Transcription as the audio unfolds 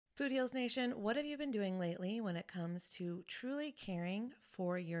Food Heals Nation, what have you been doing lately when it comes to truly caring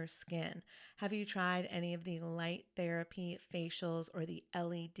for your skin? Have you tried any of the light therapy facials or the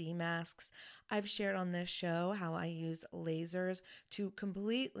LED masks? I've shared on this show how I use lasers to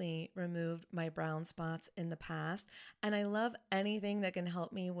completely remove my brown spots in the past, and I love anything that can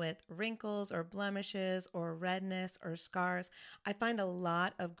help me with wrinkles or blemishes or redness or scars. I find a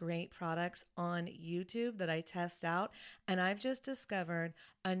lot of great products on YouTube that I test out, and I've just discovered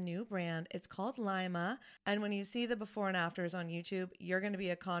a new brand. It's called Lima. And when you see the before and afters on YouTube, you're going to be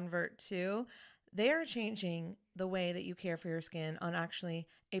a convert too. They are changing the way that you care for your skin on actually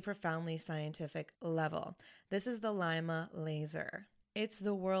a profoundly scientific level. This is the Lima laser. It's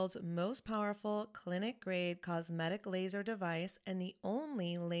the world's most powerful clinic-grade cosmetic laser device and the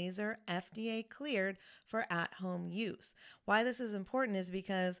only laser FDA cleared for at-home use. Why this is important is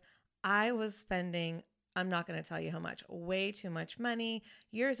because I was spending, I'm not going to tell you how much, way too much money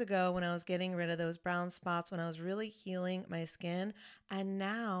years ago when I was getting rid of those brown spots, when I was really healing my skin. And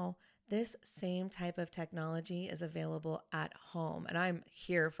now this same type of technology is available at home, and I'm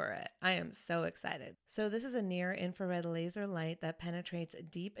here for it. I am so excited. So this is a near-infrared laser light that penetrates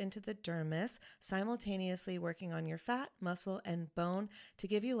deep into the dermis, simultaneously working on your fat, muscle, and bone to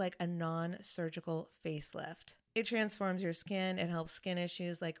give you like a non-surgical facelift. It transforms your skin. It helps skin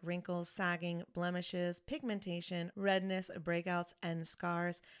issues like wrinkles, sagging, blemishes, pigmentation, redness, breakouts, and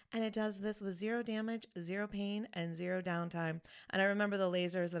scars. And it does this with zero damage, zero pain, and zero downtime. And I remember the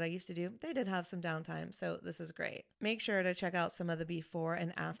lasers that I used to do, they did have some downtime, so this is great. Make sure to check out some of the before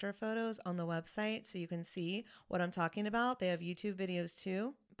and after photos on the website so you can see what I'm talking about. They have YouTube videos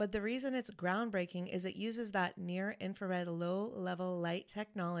too. But the reason it's groundbreaking is it uses that near-infrared low-level light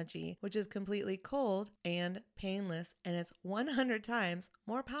technology, which is completely cold and painless, and it's 100 times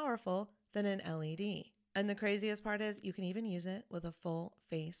more powerful than an LED. And the craziest part is you can even use it with a full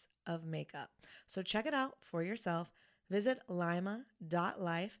face of makeup. So check it out for yourself. Visit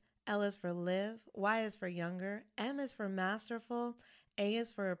lima.life. L is for live, Y is for younger, M is for masterful, A is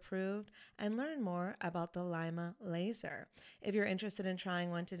for approved, and learn more about the Lima laser. If you're interested in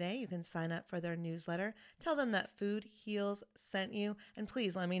trying one today, you can sign up for their newsletter. Tell them that Food Heals sent you, and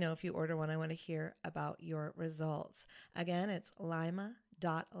please let me know if you order one. I want to hear about your results. Again, it's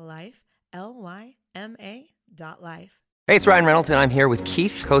lima.life, Lyma.life. Hey, it's Ryan Reynolds, and I'm here with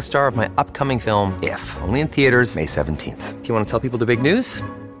Keith, co-star of my upcoming film, If, only in theaters May 17th. Do you want to tell people the big news?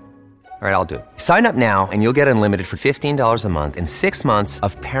 All right, I'll do it. Sign up now and you'll get unlimited for $15 a month and 6 months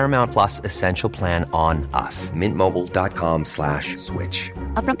of Paramount Plus Essential Plan on us. MintMobile.com/switch.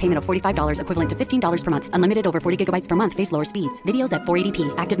 Upfront payment of $45 equivalent to $15 per month. Unlimited over 40 gigabytes per month. Face lower speeds. Videos at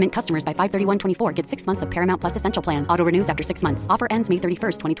 480p. Active Mint customers by 531.24 get 6 months of Paramount Plus Essential Plan. Auto renews after 6 months. Offer ends May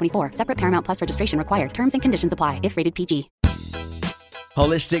 31st, 2024. Separate Paramount Plus registration required. Terms and conditions apply if rated PG.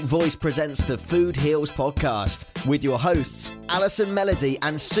 Holistic Voice presents the Food Heals podcast with your hosts, Alison Melody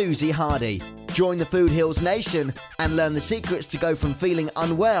and Susie Hardy. Join the Food Heals Nation and learn the secrets to go from feeling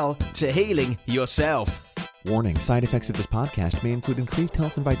unwell to healing yourself. Warning, side effects of this podcast may include increased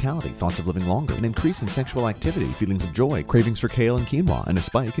health and vitality, thoughts of living longer, an increase in sexual activity, feelings of joy, cravings for kale and quinoa, and a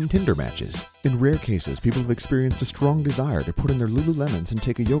spike in Tinder matches. In rare cases, people have experienced a strong desire to put in their Lululemons and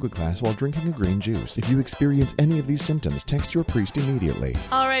take a yoga class while drinking a green juice. If you experience any of these symptoms, text your priest immediately.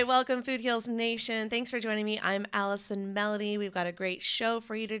 All right, welcome Food Heals Nation. Thanks for joining me. I'm Alison Melody. We've got a great show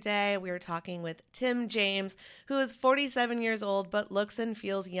for you today. We are talking with Tim James, who is 47 years old, but looks and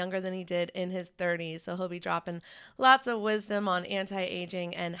feels younger than he did in his 30s. So he'll be dropping lots of wisdom on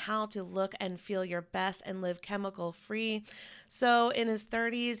anti-aging and how to look and feel your best and live chemical-free. So in his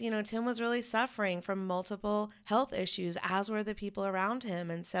 30s, Tim was really suffering from multiple health issues, as were the people around him.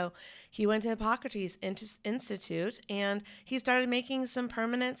 And so he went to Hippocrates Institute and he started making some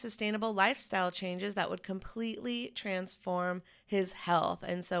permanent, sustainable lifestyle changes that would completely transform his health.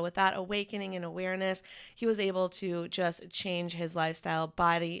 And so with that awakening and awareness, he was able to just change his lifestyle,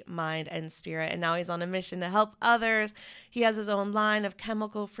 body, mind, and spirit. And now he's on a mission to help others. He has his own line of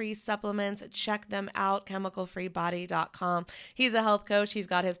chemical-free supplements. Check them out, chemicalfreebody.com. He's a health coach. He's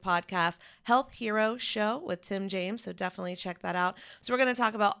got his podcast, Health Hero Show with Tim James. So definitely check that out. So we're going to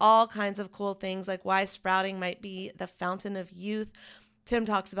talk about all kinds of cool things like why sprouting might be the fountain of youth. Tim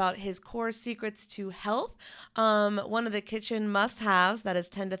talks about his core secrets to health. One of the kitchen must-haves that is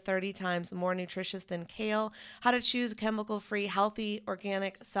 10 to 30 times more nutritious than kale, how to choose chemical-free, healthy,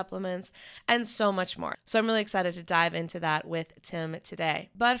 organic supplements, and so much more. So I'm really excited to dive into that with Tim today.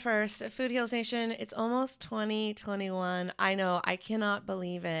 But first, Food Heals Nation, it's almost 2021. I know, I cannot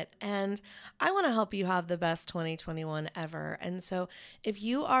believe it. And I want to help you have the best 2021 ever. And so if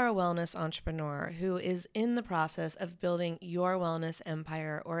you are a wellness entrepreneur who is in the process of building your wellness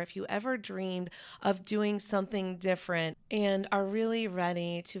empire, or if you ever dreamed of doing something different and are really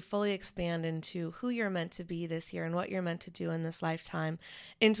ready to fully expand into who you're meant to be this year and what you're meant to do in this lifetime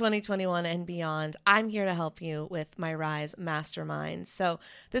in 2021 and beyond, I'm here to help you with my Rise Mastermind. So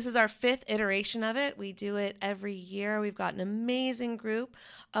this is our 5th iteration of it. We do it every year. We've got an amazing group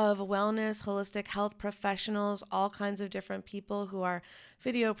of wellness, holistic health professionals, all kinds of different people who are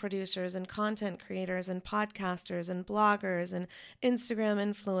video producers and content creators and podcasters and bloggers and Instagram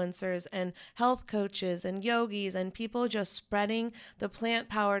influencers and health coaches and yogis and people just spreading the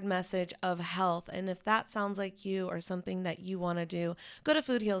plant-powered message of health. And if that sounds like you or something that you want to do, go to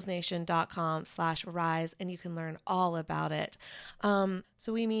foodhealsnation.com/rise and you can learn all about it. So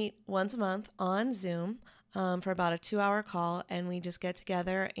we meet once a month on Zoom. For about a 2-hour call, and we just get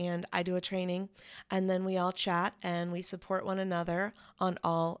together and I do a training, and then we all chat and we support one another on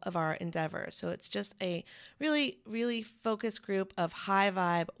all of our endeavors. So it's just a really, really focused group of high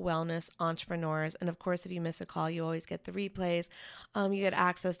vibe wellness entrepreneurs. And of course, if you miss a call, you always get the replays. You get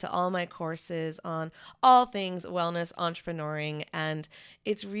access to all my courses on all things wellness entrepreneuring. And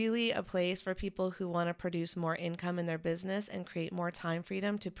it's really a place for people who want to produce more income in their business and create more time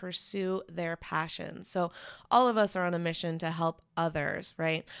freedom to pursue their passions. So all of us are on a mission to help others,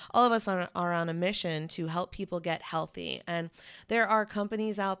 right? All of us are on a mission to help people get healthy. And there are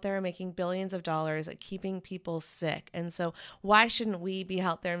companies out there making billions of dollars at keeping people sick. And so why shouldn't we be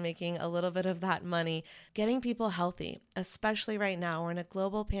out there making a little bit of that money, getting people healthy, especially right now? We're in a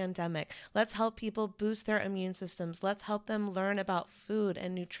global pandemic. Let's help people boost their immune systems. Let's help them learn about food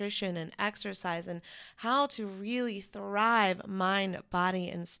and nutrition and exercise and how to really thrive mind, body,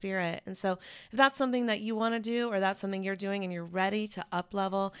 and spirit. And so if that's something that you want to do, or that's something you're doing and you're ready to up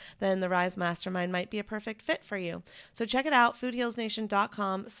level, then the Rise Mastermind might be a perfect fit for you. So check it out,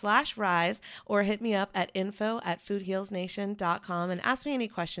 foodhealsnation.com/rise, or hit me up at info@foodhealsnation.com and ask me any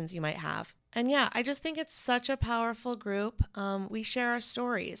questions you might have. And yeah, I just think it's such a powerful group. We share our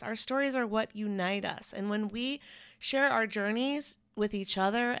stories. Our stories are what unite us. And when we share our journeys with each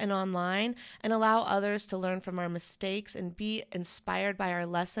other and online and allow others to learn from our mistakes and be inspired by our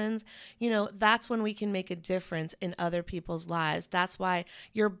lessons, that's when we can make a difference in other people's lives. That's why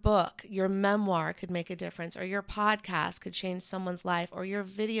your book, your memoir could make a difference, or your podcast could change someone's life, or your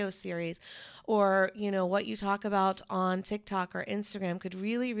video series, or, what you talk about on TikTok or Instagram could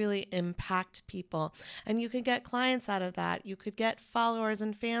really, really impact people. And you could get clients out of that. You could get followers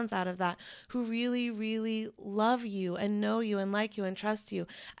and fans out of that who really, really love you and know you and like you and trust you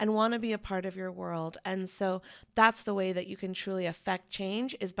and want to be a part of your world. And so that's the way that you can truly affect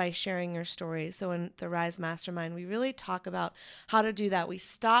change, is by sharing your stories. So in the Rise Mastermind, we really talk about how to do that. We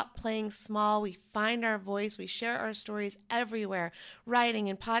stop playing small. We find our voice. We share our stories everywhere, writing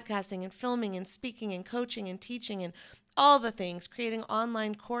and podcasting and filming and speaking and coaching and teaching and all the things, creating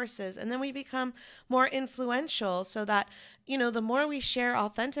online courses. And then we become more influential so that, the more we share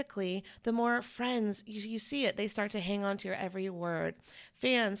authentically, the more friends, you see it, they start to hang on to your every word.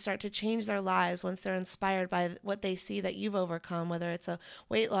 Fans start to change their lives once they're inspired by what they see that you've overcome, whether it's a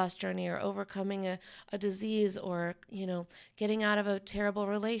weight loss journey or overcoming a disease, or, getting out of a terrible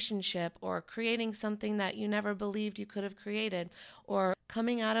relationship, or creating something that you never believed you could have created, or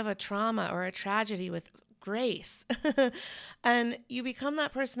coming out of a trauma or a tragedy with grace. And you become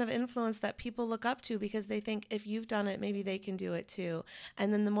that person of influence that people look up to because they think if you've done it, maybe they can do it too.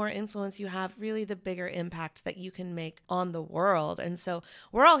 And then the more influence you have, really the bigger impact that you can make on the world. And so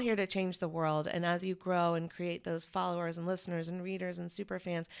we're all here to change the world. And as you grow and create those followers and listeners and readers and super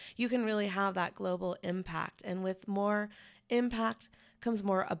fans, you can really have that global impact. And with more impact comes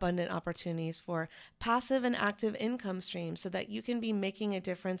more abundant opportunities for passive and active income streams so that you can be making a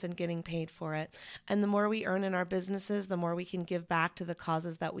difference and getting paid for it. And the more we earn in our businesses, the more we can give back to the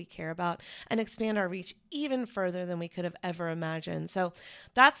causes that we care about and expand our reach even further than we could have ever imagined. So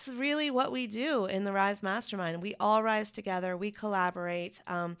that's really what we do in the Rise Mastermind. We all rise together. We collaborate.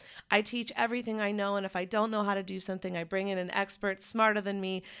 I teach everything I know. And if I don't know how to do something, I bring in an expert smarter than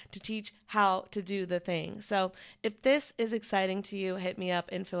me to teach how to do the thing. So if this is exciting to you, hit me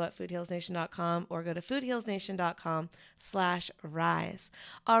up, info@foodhealsnation.com, or go to foodhealsnation.com/rise.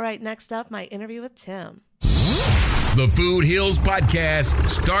 All right, next up, my interview with Tim. The Food Heals Podcast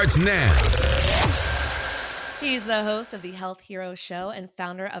starts now. He's the host of the Health Hero Show and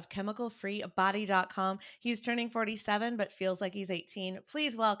founder of ChemicalFreeBody.com. He's turning 47, but feels like he's 18.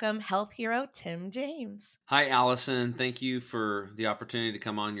 Please welcome health hero Tim James. Hi, Allison. Thank you for the opportunity to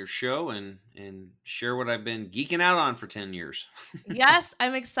come on your show and share what I've been geeking out on for 10 years. Yes,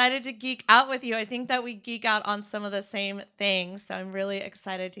 I'm excited to geek out with you. I think that we geek out on some of the same things, so I'm really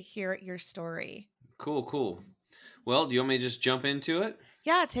excited to hear your story. Cool. Well, do you want me to just jump into it?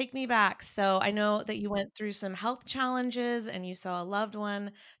 Yeah, take me back. So I know that you went through some health challenges and you saw a loved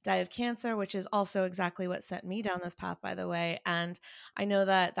one die of cancer, which is also exactly what set me down this path, by the way. And I know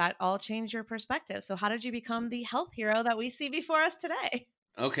that that all changed your perspective. So how did you become the health hero that we see before us today?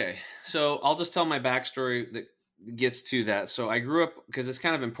 Okay, so I'll just tell my backstory that gets to that. So I grew up because it's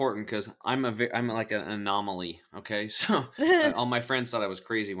kind of important because I'm like an anomaly. Okay, so all my friends thought I was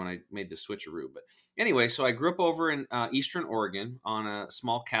crazy when I made the switcheroo. But anyway, so I grew up over in Eastern Oregon on a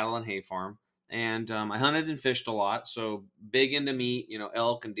small cattle and hay farm, and I hunted and fished a lot. So big into meat,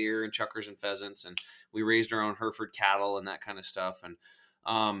 elk and deer and chuckers and pheasants, and we raised our own Hereford cattle and that kind of stuff. And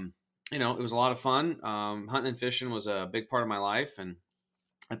it was a lot of fun. Hunting and fishing was a big part of my life, and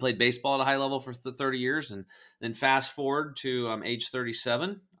I played baseball at a high level for 30 years, and then fast forward to age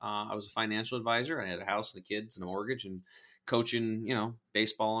 37. I was a financial advisor. I had a house and the kids and a mortgage, and coaching,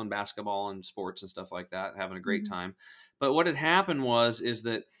 baseball and basketball and sports and stuff like that, having a great time. But what had happened is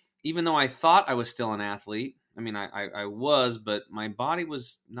that even though I thought I was still an athlete, I mean, I was, but my body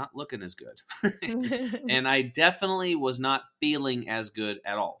was not looking as good. And I definitely was not feeling as good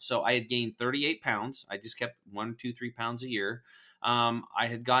at all. So I had gained 38 pounds. I just kept 1, 2, 3 pounds a year. I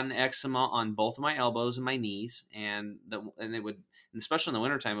had gotten eczema on both of my elbows and my knees, and they would, especially in the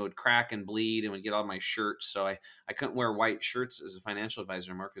wintertime, it would crack and bleed and would get on my shirts. So I couldn't wear white shirts as a financial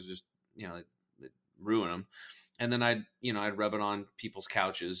advisor anymore because just, it ruin them. And then I'd rub it on people's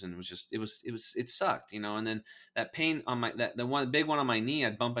couches, and it sucked, and then that pain on the big one on my knee,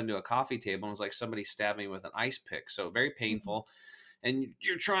 I'd bump into a coffee table and it was like somebody stabbed me with an ice pick. So very painful. And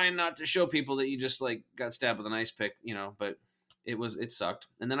you're trying not to show people that you just like got stabbed with an ice pick, but it sucked.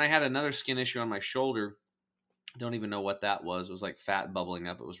 And then I had another skin issue on my shoulder. Don't even know what that was. It was like fat bubbling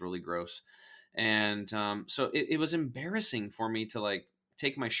up. It was really gross. And so it was embarrassing for me to like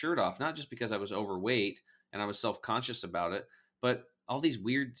take my shirt off, not just because I was overweight and I was self-conscious about it, but all these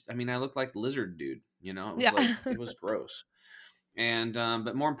weird, I looked like lizard dude, it was like, it was gross. And,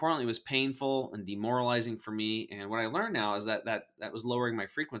 but more importantly, it was painful and demoralizing for me. And what I learned now is that was lowering my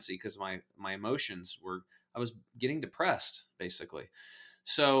frequency because my emotions I was getting depressed basically.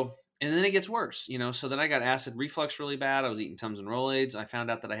 So, and then it gets worse, so then I got acid reflux really bad. I was eating Tums and Rolaids. I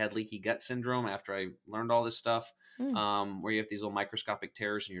found out that I had leaky gut syndrome after I learned all this stuff, where you have these little microscopic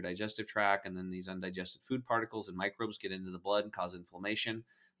tears in your digestive tract, and then these undigested food particles and microbes get into the blood and cause inflammation.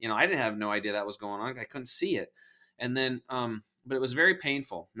 I didn't have no idea that was going on. I couldn't see it. And then, but it was very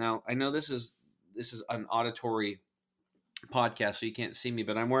painful. Now I know this is an auditory podcast, so you can't see me,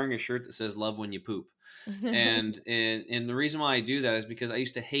 but I'm wearing a shirt that says "Love when you poop," and the reason why I do that is because I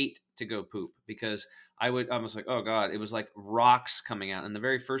used to hate to go poop because I was like, oh God, it was like rocks coming out, and the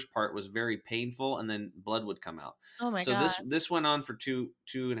very first part was very painful, and then blood would come out. Oh my God. So this went on for two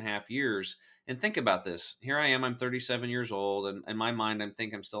and a half years. And think about this. Here I am. I'm 37 years old, and in my mind,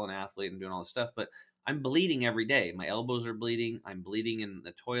 I'm still an athlete and doing all this stuff, but I'm bleeding every day. My elbows are bleeding. I'm bleeding in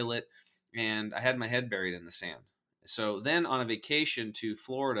the toilet, and I had my head buried in the sand. So then on a vacation to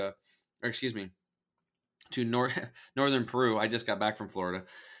Florida, or excuse me, to northern Peru, I just got back from Florida,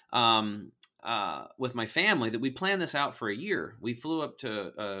 with my family, that we planned this out for a year. We flew up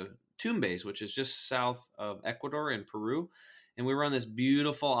to Tumbes, which is just south of Ecuador in Peru. And we were on this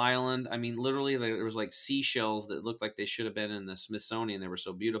beautiful island. Literally there was like seashells that looked like they should have been in the Smithsonian. They were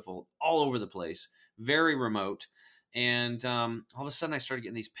so beautiful all over the place, very remote. And all of a sudden I started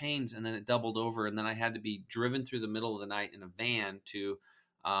getting these pains, and then it doubled over. And then I had to be driven through the middle of the night in a van to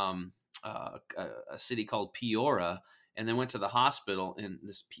a city called Piura, and then went to the hospital. And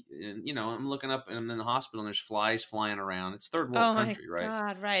I'm looking up and I'm in the hospital, and there's flies flying around. It's third world country, right?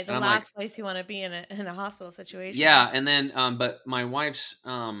 God, right. The and last place you want to be in a hospital situation. Yeah. And then, but my wife's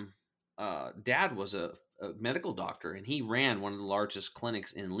dad was a medical doctor, and he ran one of the largest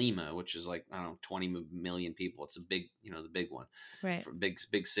clinics in Lima, which is like, 20 million people. It's a big, the big one, right? For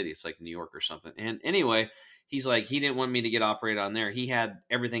big city. It's like New York or something. And anyway, he's like, he didn't want me to get operated on there. He had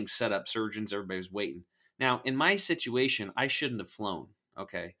everything set up, surgeons, everybody was waiting. Now, in my situation, I shouldn't have flown.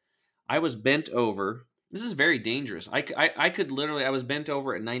 Okay. I was bent over. This is very dangerous. I could literally, I was bent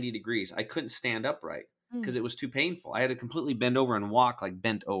over at 90 degrees. I couldn't stand upright because it was too painful. I had to completely bend over and walk like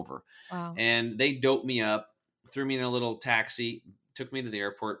bent over. Wow. And they doped me up, threw me in a little taxi, took me to the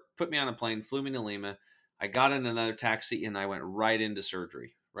airport, put me on a plane, flew me to Lima. I got in another taxi, and I went right into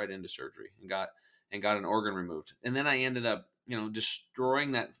surgery, and got an organ removed. And then I ended up,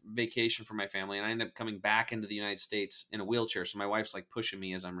 destroying that vacation for my family. And I ended up coming back into the United States in a wheelchair. So my wife's like pushing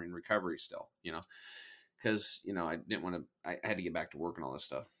me as I'm in recovery still, because, I didn't want to, I had to get back to work and all this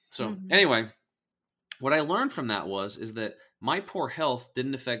stuff. So anyway, what I learned from that is that my poor health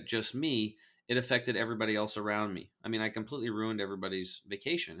didn't affect just me. it affected everybody else around me. I mean, I completely ruined everybody's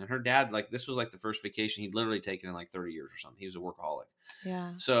vacation. And her dad, like, this was like the first vacation he'd literally taken in like 30 years or something. He was a workaholic.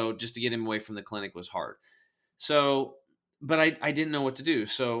 Yeah. So just to get him away from the clinic was hard. So, but I didn't know what to do.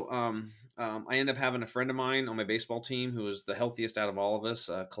 So I ended up having a friend of mine on my baseball team who was the healthiest out of all of us,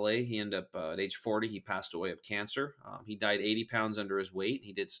 Clay. He ended up at age 40, he passed away of cancer. He died 80 pounds under his weight.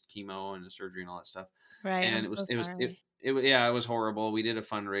 He did chemo and surgery and all that stuff. Right. And I'm it was horrible. We did a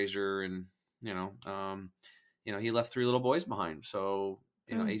fundraiser, and he left 3 little boys behind. So,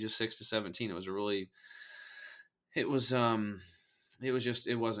 ages 6 to 17, it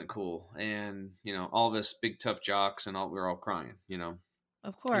wasn't cool. And, all of us big, tough jocks and we were all crying,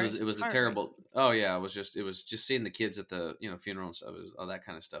 Of course. It was a terrible, it was just seeing the kids at the, funeral and stuff, all that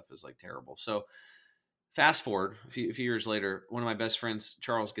kind of stuff is like terrible. So fast forward a few years later, one of my best friends,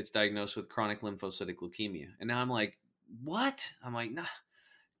 Charles, gets diagnosed with chronic lymphocytic leukemia. And now I'm like, what? I'm like, nah,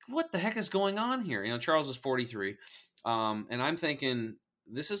 what the heck is going on here? Charles is 43. And I'm thinking,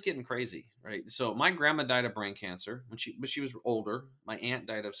 this is getting crazy, right? So my grandma died of brain cancer but she was older. My aunt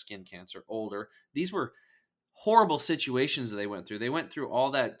died of skin cancer, older. These were horrible situations that they went through. They went through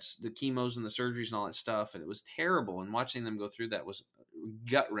all that, the chemos and the surgeries and all that stuff. And it was terrible. And watching them go through that was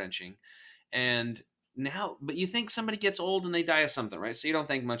gut wrenching. And now, but you think somebody gets old and they die of something, right? So you don't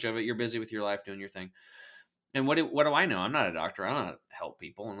think much of it. You're busy with your life doing your thing. And what do I know? I'm not a doctor. I don't know how to help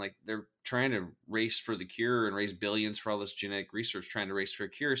people. And like, they're trying to race for the cure and raise billions for all this genetic research, trying to race for a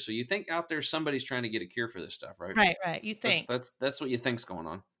cure. So you think out there somebody's trying to get a cure for this stuff, right? Right. You think that's what you think's going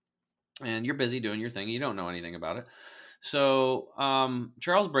on. And you're busy doing your thing. You don't know anything about it. So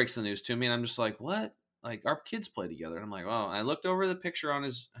Charles breaks the news to me, and I'm just like, what? Like, our kids play together. And I'm like, well, I looked over the picture on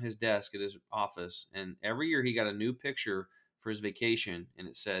his desk at his office, and every year he got a new picture for his vacation, and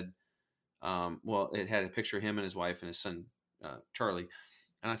it said, it had a picture of him and his wife and his son, Charlie.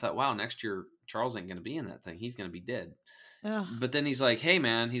 And I thought, wow, next year Charles ain't going to be in that thing. He's going to be dead. Ugh. But then he's like, hey,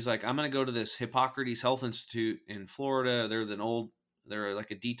 man, he's like, I'm going to go to this Hippocrates Health Institute in Florida. They're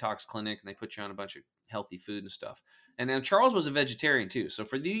like a detox clinic, and they put you on a bunch of healthy food and stuff. And then Charles was a vegetarian too. So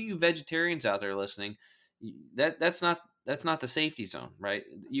for you vegetarians out there listening, that's not the safety zone, right?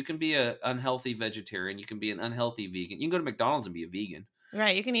 You can be an unhealthy vegetarian. You can be an unhealthy vegan. You can go to McDonald's and be a vegan.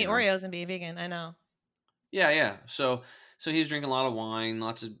 Right. You can eat Oreos and be a vegan. I know. Yeah. So he was drinking a lot of wine,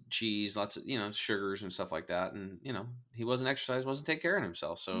 lots of cheese, lots of, sugars and stuff like that. And, he wasn't exercising, wasn't taking care of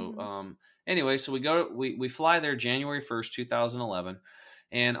himself. So, anyway, so we fly there January 1st, 2011.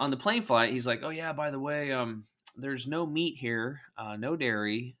 And on the plane flight, he's like, oh yeah, by the way, there's no meat here, no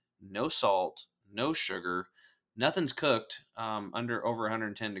dairy, no salt, no sugar, nothing's cooked, under over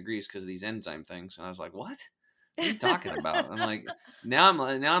 110 degrees because of these enzyme things. And I was like, what are you talking about? I'm like, now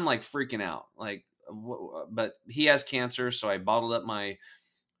I'm like freaking out. Like, but he has cancer. So I bottled up my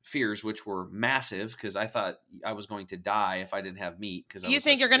fears, which were massive, because I thought I was going to die if I didn't have meat. Because you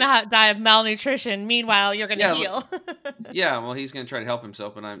think you're going to die of malnutrition. Meanwhile, you're going to heal. Yeah. Well, he's going to try to help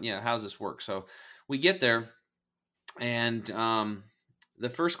himself, but how does this work? So we get there, and the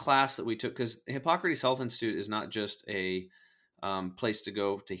first class that we took, because Hippocrates Health Institute is not just a place to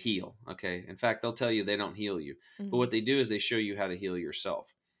go to heal. Okay. In fact, they'll tell you they don't heal you, but what they do is they show you how to heal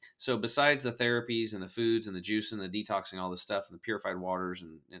yourself. So besides the therapies and the foods and the juice and the detoxing, all this stuff, and the purified waters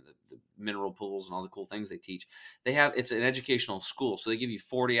and the mineral pools and all the cool things they teach, it's an educational school. So they give you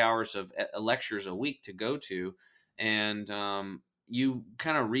 40 hours of lectures a week to go to, and you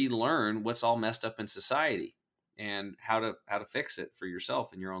kind of relearn what's all messed up in society and how to fix it for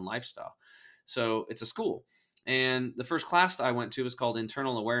yourself and your own lifestyle. So it's a school. And the first class that I went to was called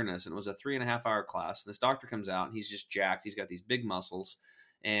Internal Awareness, and it was a 3.5-hour class. And this doctor comes out, and he's just jacked. He's got these big muscles.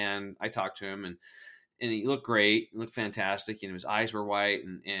 And I talked to him, and he looked great. He looked fantastic. His eyes were white.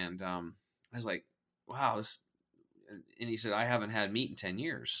 And I was like, wow, this. And he said, I haven't had meat in 10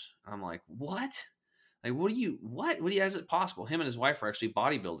 years. I'm like, what? Like, what? Is it possible? Him and his wife are actually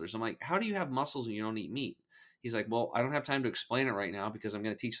bodybuilders. I'm like, how do you have muscles when you don't eat meat? He's like, well, I don't have time to explain it right now because I'm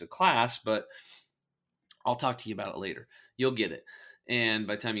going to teach the class, but I'll talk to you about it later. You'll get it. And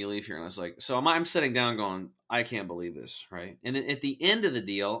by the time you leave here, and I was like, so I'm sitting down going, I can't believe this, right? And then at the end of the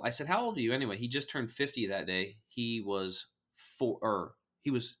deal, I said, how old are you anyway? He just turned 50 that day. He was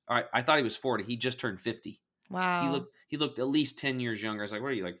I thought he was 40. He just turned 50. Wow. He looked at least 10 years younger. I was like, what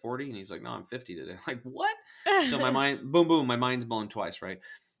are you, like 40? And he's like, no, I'm 50 today. I'm like, what? So my mind, boom, my mind's blown twice, right?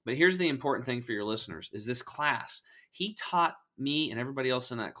 But here's the important thing for your listeners is this class. He taught me and everybody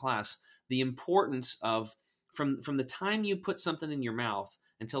else in that class the importance of from the time you put something in your mouth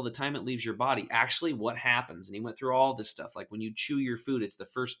until the time it leaves your body. Actually, what happens? And he went through all this stuff. Like when you chew your food, it's the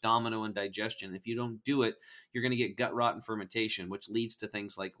first domino in digestion. If you don't do it, you're going to get gut rot and fermentation, which leads to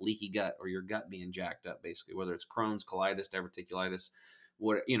things like leaky gut or your gut being jacked up, basically, whether it's Crohn's, colitis, diverticulitis,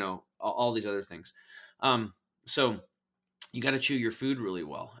 what, all these other things. So you got to chew your food really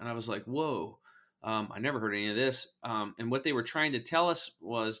well. And I was like, whoa. I never heard any of this. And what they were trying to tell us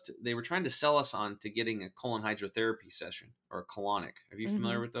was they were trying to sell us on to getting a colon hydrotherapy session or a colonic. Are you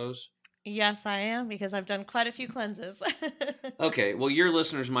familiar with those? Yes, I am, because I've done quite a few cleanses. Okay. Well, your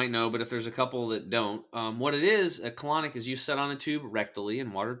listeners might know, but if there's a couple that don't, what it is, a colonic is you set on a tube rectally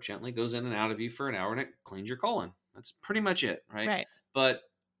and water gently goes in and out of you for an hour and it cleans your colon. That's pretty much it. Right. But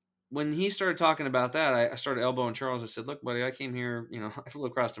when he started talking about that, I started elbowing Charles. I said, look, buddy, I came here, I flew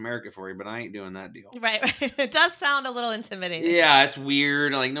across America for you, but I ain't doing that deal. Right. It does sound a little intimidating. Yeah, it's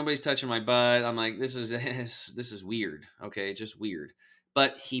weird. Like, nobody's touching my butt. I'm like, this is weird. Okay, just weird.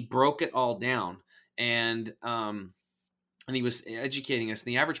 But he broke it all down. And he was educating us. And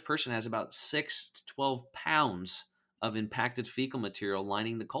the average person has about 6 to 12 pounds of impacted fecal material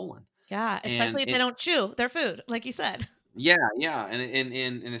lining the colon. Yeah, especially if they don't chew their food, like you said. Yeah.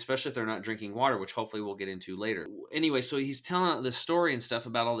 And especially if they're not drinking water, which hopefully we'll get into later. Anyway, so he's telling the story and stuff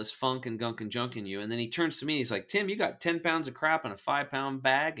about all this funk and gunk and junk in you. And then he turns to me and he's like, Tim, you got 10 pounds of crap in a 5-pound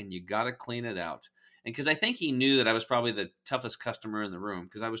bag and you got to clean it out. And because I think he knew that I was probably the toughest customer in the room,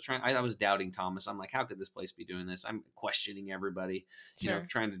 because I was doubting Thomas. I'm like, how could this place be doing this? I'm questioning everybody,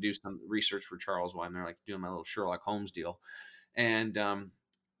 trying to do some research for Charles while I'm there, like doing my little Sherlock Holmes deal. And,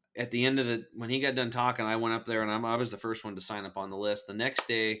 at the end of when he got done talking, I went up there and I was the first one to sign up on the list. The next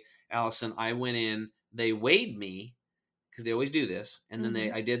day, Allison, I went in, they weighed me because they always do this. And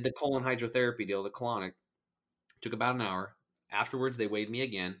then I did the colon hydrotherapy deal, the colonic. Took about an hour. Afterwards, they weighed me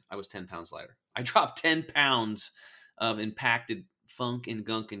again. I was 10 pounds lighter. I dropped 10 pounds of impacted funk and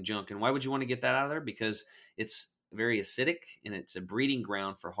gunk and junk. And why would you want to get that out of there? Because it's very acidic and it's a breeding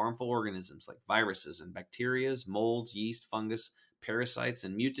ground for harmful organisms like viruses and bacteria, molds, yeast, fungus, parasites,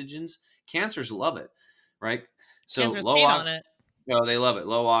 and mutagens. Cancers love it, right? So Cancers feed on it. They love it.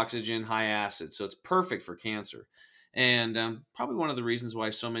 Low oxygen, high acid. So it's perfect for cancer. And probably one of the reasons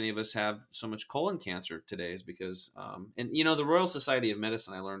why so many of us have so much colon cancer today is because, the Royal Society of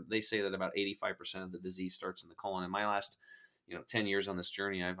Medicine, I learned, they say that about 85% of the disease starts in the colon. In my last, 10 years on this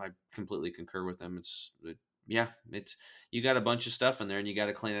journey, I completely concur with them. You got a bunch of stuff in there and you got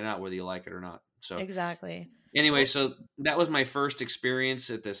to clean it out whether you like it or not. So exactly. Anyway, so that was my first experience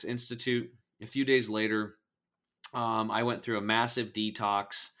at this institute. A few days later, I went through a massive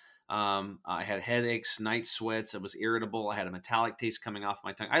detox. I had headaches, night sweats. I was irritable. I had a metallic taste coming off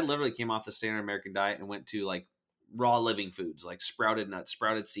my tongue. I literally came off the standard American diet and went to like raw living foods, like sprouted nuts,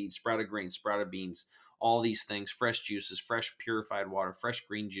 sprouted seeds, sprouted grains, sprouted beans, all these things, fresh juices, fresh purified water, fresh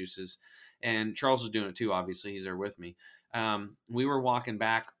green juices. And Charles was doing it too, obviously. He's there with me. We were walking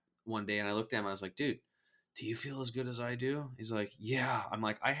back one day and I looked at him. I was like, dude, do you feel as good as I do? He's like, yeah. I'm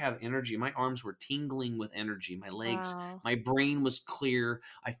like, I have energy. My arms were tingling with energy. My legs, my brain was clear.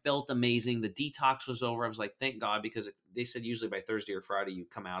 I felt amazing. The detox was over. I was like, thank God, because they said usually by Thursday or Friday, you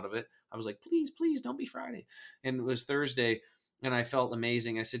come out of it. I was like, please don't be Friday. And it was Thursday and I felt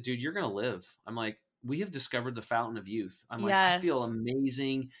amazing. I said, dude, you're going to live. I'm like, we have discovered the fountain of youth. I'm like, I feel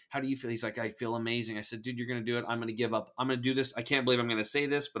amazing. How do you feel? He's like, I feel amazing. I said, dude, you're going to do it. I'm going to give up. I'm going to do this. I can't believe I'm going to say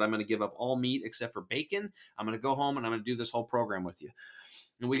this, but I'm going to give up all meat except for bacon. I'm going to go home and I'm going to do this whole program with you.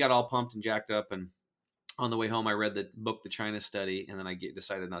 And we got all pumped and jacked up. And on the way home, I read the book, The China Study, and then I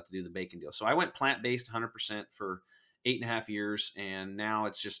decided not to do the bacon deal. So I went plant-based 100% for 8.5 years. And now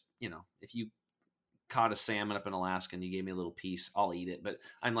it's just, if you caught a salmon up in Alaska and you gave me a little piece, I'll eat it. But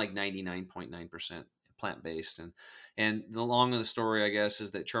I'm like 99.9% plant-based. And the long of the story, I guess,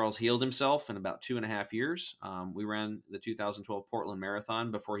 is that Charles healed himself in about 2.5 years. We ran the 2012 Portland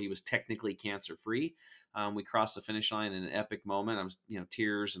Marathon before he was technically cancer-free. We crossed the finish line in an epic moment. I was,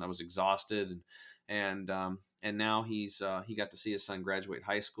 tears, and I was exhausted. And now he got to see his son graduate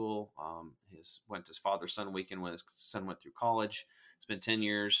high school. Went to his father-son weekend when his son went through college. It's been 10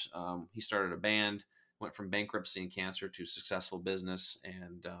 years. He started a band, went from bankruptcy and cancer to successful business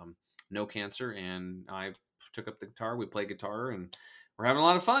and no cancer. And I took up the guitar. We play guitar and we're having a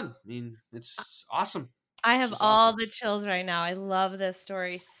lot of fun. I mean, it's awesome. I have all the chills right now. I love this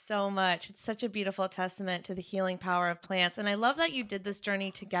story so much. It's such a beautiful testament to the healing power of plants. And I love that you did this journey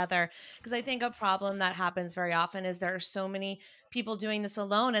together, because I think a problem that happens very often is there are so many people doing this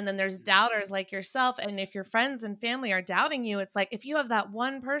alone. And then there's doubters like yourself. And if your friends and family are doubting you, it's like, if you have that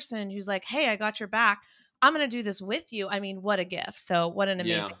one person who's like, hey, I got your back, I'm going to do this with you. I mean, what a gift. So what an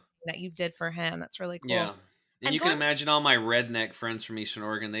amazing thing that you did for him. That's really cool. Yeah. And you can imagine all my redneck friends from Eastern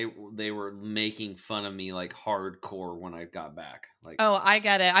Oregon, they were making fun of me like hardcore when I got back. Like, oh, I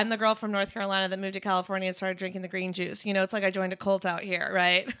get it. I'm the girl from North Carolina that moved to California and started drinking the green juice. It's like I joined a cult out here,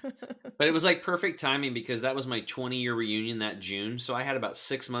 right? But it was like perfect timing because that was my 20-year reunion that June. So I had about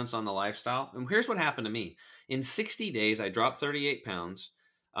 6 months on the lifestyle. And here's what happened to me. In 60 days, I dropped 38 pounds.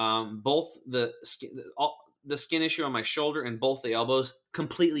 Both the skin issue on my shoulder and both the elbows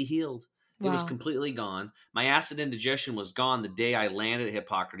completely healed. It was completely gone. My acid indigestion was gone the day I landed at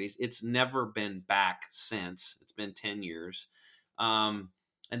Hippocrates. It's never been back since. It's been 10 years. And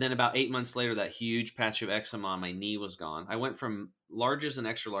then about 8 months later, that huge patch of eczema on my knee was gone. I went from larges and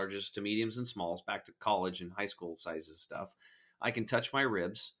extra larges to mediums and smalls, back to college and high school sizes stuff. I can touch my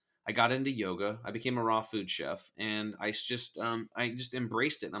ribs. I got into yoga. I became a raw food chef, and I just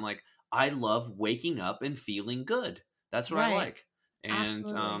embraced it. And I'm like, I love waking up and feeling good. That's what I like.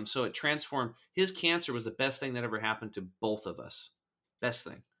 And so it transformed. His cancer was the best thing that ever happened to both of us. Best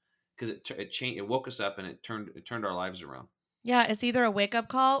thing, because it changed. It woke us up and it turned our lives around. Yeah, it's either a wake-up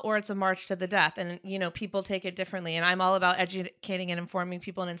call or it's a march to the death. And, people take it differently. And I'm all about educating and informing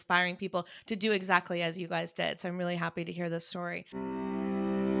people and inspiring people to do exactly as you guys did. So I'm really happy to hear this story.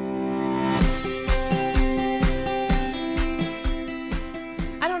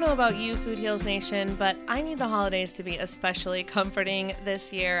 I don't know about you, Food Heals Nation, but I need the holidays to be especially comforting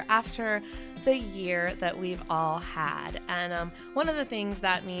this year after the year that we've all had. And one of the things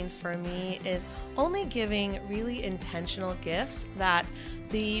that means for me is only giving really intentional gifts that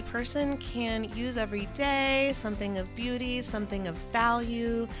the person can use every day, something of beauty, something of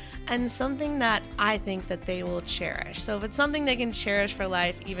value, and something that I think that they will cherish. So if it's something they can cherish for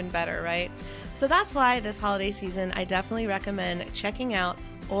life, even better, right? So that's why this holiday season, I definitely recommend checking out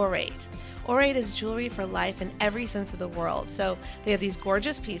Aurate. Aurate is jewelry for life in every sense of the word. So they have these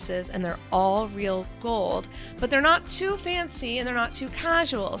gorgeous pieces and they're all real gold, but they're not too fancy and they're not too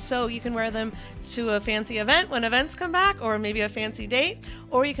casual. So you can wear them to a fancy event when events come back, or maybe a fancy date,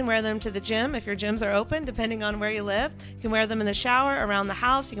 or you can wear them to the gym if your gyms are open, depending on where you live. You can wear them in the shower, around the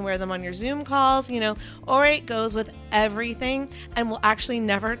house. You can wear them on your Zoom calls. Aurate goes with everything and will actually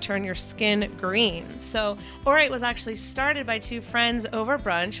never turn your skin green. So Aurate was actually started by two friends over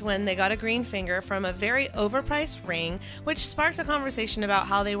brunch when they got a green finger from a very overpriced ring, which sparked a conversation about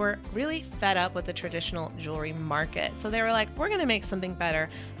how they were really fed up with the traditional jewelry market. So they were like, we're going to make something better.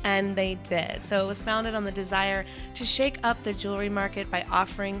 And they did. So it was founded on the desire to shake up the jewelry market by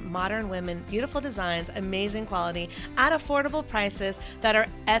offering modern women beautiful designs, amazing quality, at affordable prices that are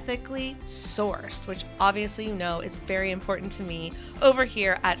ethically sourced, which obviously is very important to me over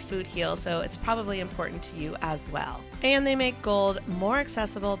here at Food Heal. So it's probably important to you as well. And they make gold more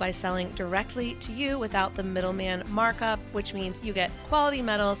accessible by selling directly to you without the middleman markup, which means you get quality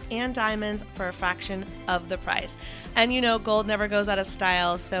metals and diamonds for a fraction of the price. And gold never goes out of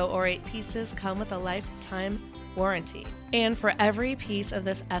style, so Aurate pieces come with a lifetime warranty. And for every piece of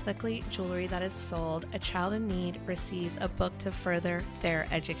this ethically jewelry that is sold, a child in need receives a book to further their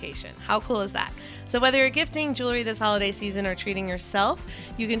education. How cool is that? So whether you're gifting jewelry this holiday season or treating yourself,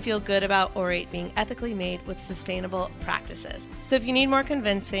 you can feel good about Aurate being ethically made with sustainable practices. So if you need more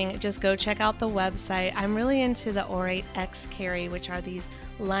convincing, just go check out the website. I'm really into the Aurate X Carry, which are these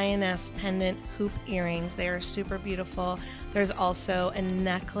lioness pendant hoop earrings. They are super beautiful. There's also a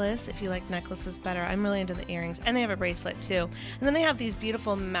necklace. If you like necklaces better, I'm really into the earrings. And they have a bracelet too. And then they have these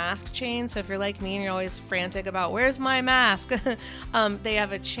beautiful mask chains. So if you're like me and you're always frantic about where's my mask, they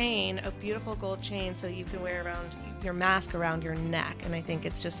have a chain, a beautiful gold chain, so you can wear around your mask around your neck. And I think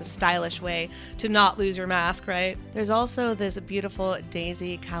it's just a stylish way to not lose your mask, right? There's also this beautiful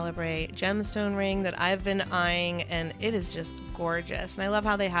Daisy Calibre gemstone ring that I've been eyeing, and it is just gorgeous. And I love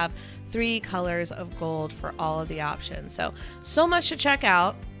how they have 3 colors of gold for all of the options. So much to check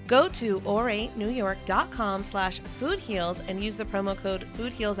out. Go to auratenewyork.com/foodheals and use the promo code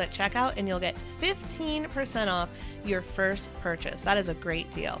foodheals at checkout, and you'll get 15% off your first purchase. That is a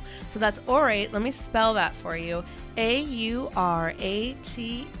great deal. So that's Aurate. Let me spell that for you. AURATE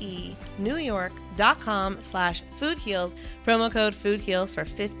newyork.com/foodheals. Promo code foodheals for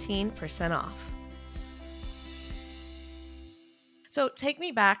 15% off. So take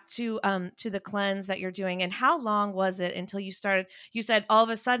me back to the cleanse that you're doing, and how long was it until you started? You said all of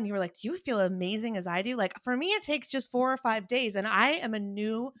a sudden you were like, do you feel amazing as I do? Like for me, it takes just 4 or 5 days, and I am a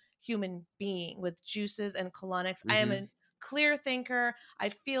new human being with juices and colonics. Mm-hmm. I am a clear thinker. I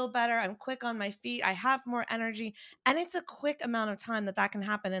feel better. I'm quick on my feet. I have more energy, and it's a quick amount of time that can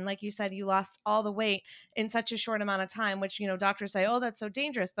happen. And like you said, you lost all the weight in such a short amount of time, which, doctors say, oh, that's so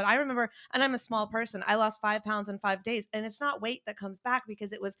dangerous. But I remember, and I'm a small person, I lost 5 pounds in 5 days, and it's not weight that comes back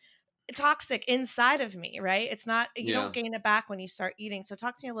because toxic inside of me, right? It's not, you Yeah. don't gain it back when you start eating. So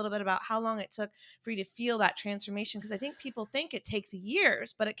talk to me a little bit about how long it took for you to feel that transformation. Because I think people think it takes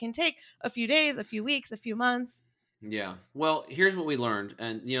years, but it can take a few days, a few weeks, a few months. Yeah. Well, here's what we learned.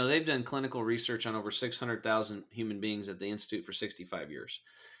 And, they've done clinical research on over 600,000 human beings at the Institute for 65 years.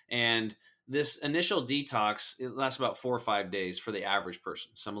 And this initial detox, it lasts about 4 or 5 days for the average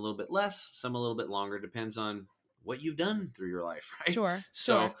person. Some a little bit less, some a little bit longer, depends on what you've done through your life, right? Sure.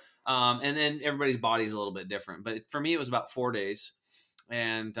 So, and then everybody's body's a little bit different. But for me, it was about 4 days.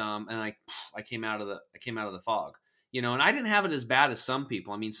 And I came out of the fog. And I didn't have it as bad as some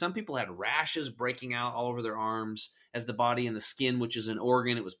people. I mean, some people had rashes breaking out all over their arms as the body and the skin, which is an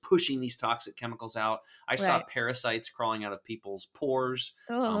organ, it was pushing these toxic chemicals out. I saw parasites crawling out of people's pores.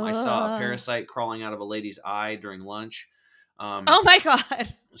 I saw a parasite crawling out of a lady's eye during lunch. Oh my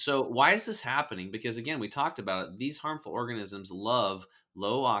God. So why is this happening? Because again, we talked about it. These harmful organisms love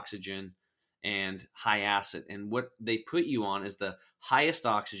low oxygen and high acid. And what they put you on is the highest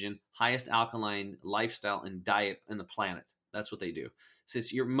oxygen, highest alkaline lifestyle and diet on the planet. That's what they do. So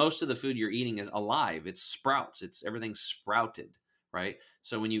most of the food you're eating is alive. It's sprouts. It's everything sprouted, right?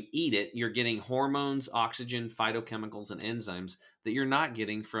 So when you eat it, you're getting hormones, oxygen, phytochemicals, and enzymes that you're not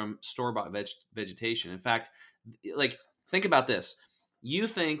getting from store-bought vegetation. In fact, like, think about this. You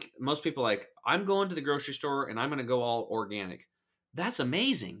think most people I'm going to the grocery store and I'm going to go all organic. That's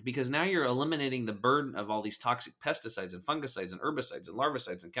amazing, because now you're eliminating the burden of all these toxic pesticides and fungicides and herbicides and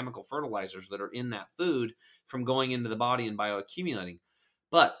larvicides and chemical fertilizers that are in that food from going into the body and bioaccumulating.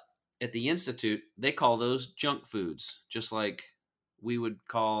 But at the Institute, they call those junk foods, just like we would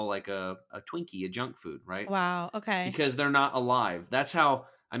call like a Twinkie a junk food, right? Wow. Okay. Because they're not alive. That's how,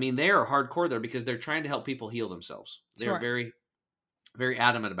 they are hardcore there because they're trying to help people heal themselves. They're very, very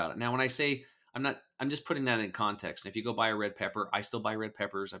adamant about it. Now, when I say I'm just putting that in context. And if you go buy a red pepper, I still buy red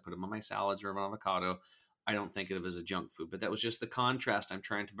peppers. I put them on my salads or on avocado. I don't think of it as a junk food, but that was just the contrast I'm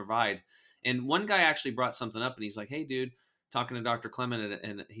trying to provide. And one guy actually brought something up and he's like, hey, dude, talking to Dr. Clement,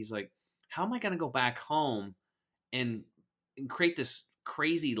 and he's like, how am I going to go back home and create this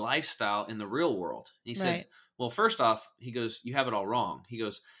crazy lifestyle in the real world? And he said, well, first off, he goes, you have it all wrong. He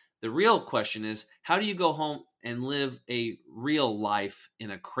goes, the real question is, how do you go home and live a real life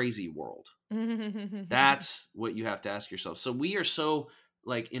in a crazy world? That's what you have to ask yourself. So we are so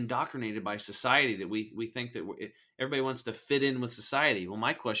indoctrinated by society that we think that everybody wants to fit in with society. Well,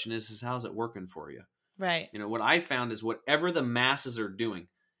 my question is how's it working for you? Right. What I found is whatever the masses are doing,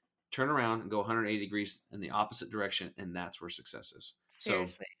 turn around and go 180 degrees in the opposite direction, and that's where success is.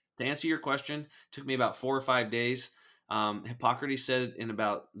 Seriously. So to answer your question, it took me about 4 or 5 days. Hippocrates said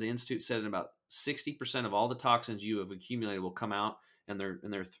the Institute said in about 60% of all the toxins you have accumulated will come out in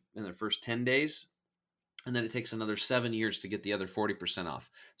their first 10 days. And then it takes another 7 years to get the other 40% off.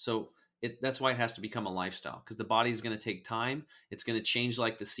 So that's why it has to become a lifestyle, because the body is going to take time. It's going to change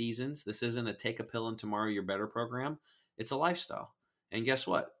like the seasons. This isn't a take a pill and tomorrow you're better program. It's a lifestyle. And guess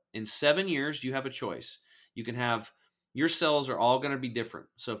what? In 7 years, you have a choice. You can have, your cells are all going to be different.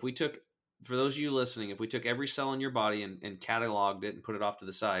 So for those of you listening, if we took every cell in your body and cataloged it and put it off to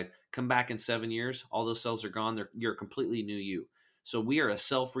the side, come back in 7 years, all those cells are gone. You're a completely new you. So we are a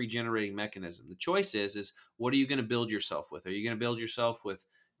self-regenerating mechanism. The choice is what are you going to build yourself with? Are you going to build yourself with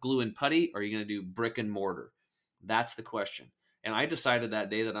glue and putty, or are you going to do brick and mortar? That's the question. And I decided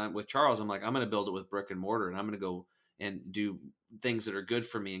that day that I'm with Charles, I'm like, I'm going to build it with brick and mortar, and I'm going to go and do things that are good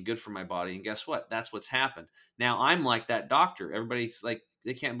for me and good for my body. And guess what? That's what's happened. Now I'm like that doctor. Everybody's like,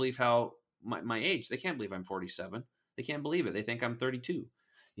 they can't believe how my age. They can't believe I'm 47. They can't believe it. They think I'm 32.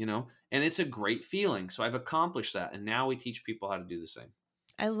 And it's a great feeling. So I've accomplished that. And now we teach people how to do the same.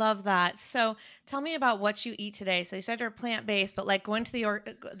 I love that. So tell me about what you eat today. So you said you're plant-based, but going to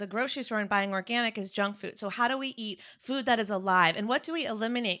the grocery store and buying organic is junk food. So how do we eat food that is alive? And what do we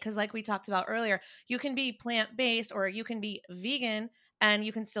eliminate? Because like we talked about earlier, you can be plant-based or you can be vegan and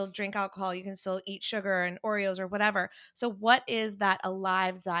you can still drink alcohol. You can still eat sugar and Oreos or whatever. So what is that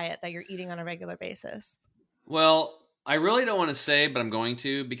alive diet that you're eating on a regular basis? Well, I really don't want to say, but I'm going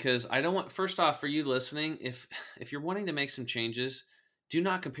to, because I don't want, first off, for you listening, if you're wanting to make some changes, do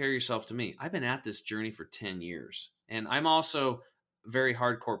not compare yourself to me. I've been at this journey for 10 years, and I'm also a very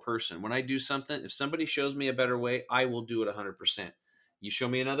hardcore person. When I do something, if somebody shows me a better way, I will do it 100%. You show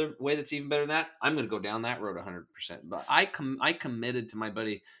me another way that's even better than that, I'm going to go down that road 100%. But I committed to my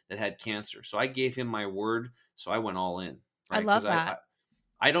buddy that had cancer, so I gave him my word, so I went all in. Right? I love that.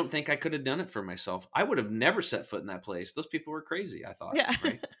 I don't think I could have done it for myself. I would have never set foot in that place. Those people were crazy, I thought. Yeah.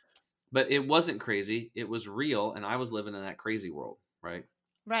 Right? But it wasn't crazy. It was real, and I was living in that crazy world, right?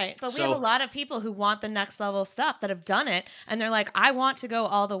 Right. But we have a So lot of people who want the next level stuff that have done it. And they're like, I want to go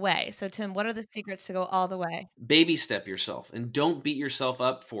all the way. So, Tim, what are the secrets to go all the way? baby step yourself and don't beat yourself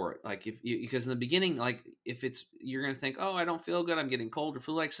up for it. Like if you, because in the beginning, like if it's, you're going to think, oh, I don't feel good, I'm getting cold or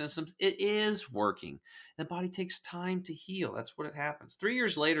flu-like symptoms. It is working. The body takes time to heal. That's what it happens. 3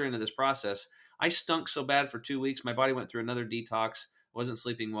 years later into this process, I stunk so bad for 2 weeks. My body went through another detox, wasn't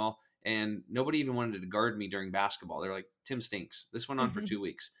sleeping well. And nobody even wanted to guard me during basketball. They're like, Tim stinks. This went on for 2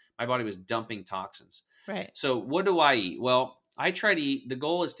 weeks. My body was dumping toxins. Right. So what do I eat? Well, I try to eat, the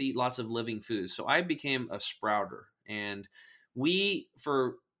goal is to eat lots of living foods. So I became a sprouter. And we,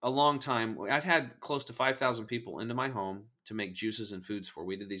 for a long time, I've had close to 5,000 people into my home to make juices and foods for.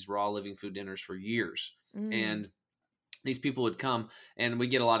 We did these raw living food dinners for years. And these people would come, and we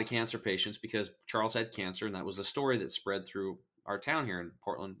get a lot of cancer patients because Charles had cancer. And that was a story that spread through our town here in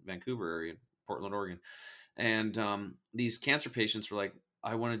Portland, Vancouver area, Portland, Oregon. And these cancer patients were like,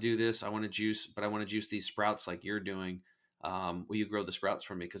 I want to do this. I want to juice, but I want to juice these sprouts like you're doing. Will you grow the sprouts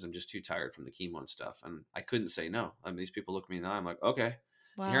for me? Because I'm just too tired from the chemo and stuff. And I couldn't say no. I mean, these people look at me and I'm like, okay.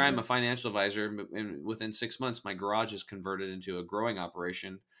 Wow. Here I'm a financial advisor. And within 6 months, my garage is converted into a growing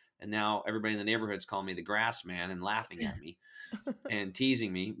operation. And now everybody in the neighborhood's calling me the grass man and laughing at me and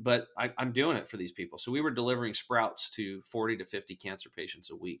teasing me. But I'm doing it for these people. So we were delivering sprouts to 40 to 50 cancer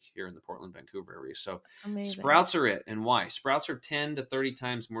patients a week here in the Portland, Vancouver area. So Amazing. Sprouts are it. And why? Sprouts are 10 to 30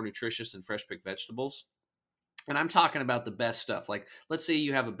 times more nutritious than fresh picked vegetables. And I'm talking about the best stuff. Like, let's say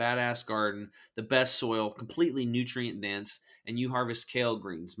you have a badass garden, the best soil, completely nutrient dense, and you harvest kale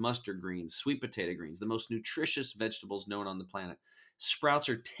greens, mustard greens, sweet potato greens, the most nutritious vegetables known on the planet. Sprouts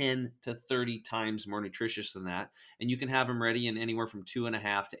are 10 to 30 times more nutritious than that. And you can have them ready in anywhere from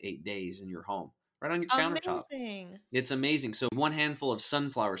 2.5 to 8 days in your home, right on your countertop. Amazing. It's amazing. So one handful of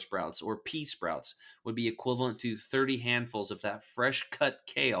sunflower sprouts or pea sprouts would be equivalent to 30 handfuls of that fresh cut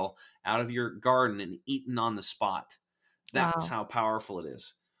kale out of your garden and eaten on the spot. That's how powerful it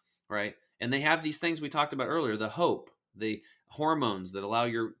is, right? And they have these things we talked about earlier, the hope, the hormones that allow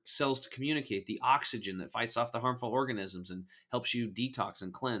your cells to communicate, the oxygen that fights off the harmful organisms and helps you detox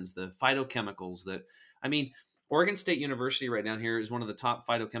and cleanse, the phytochemicals that, I mean, Oregon State University right down here is one of the top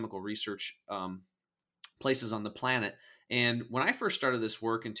phytochemical research places on the planet. And when I first started this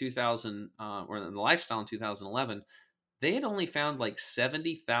work in 2000, or in the lifestyle in 2011, they had only found like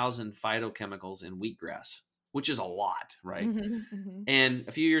 70,000 phytochemicals in wheatgrass, which is a lot, right? And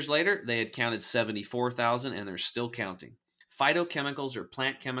a few years later, they had counted 74,000 and they're still counting. Phytochemicals or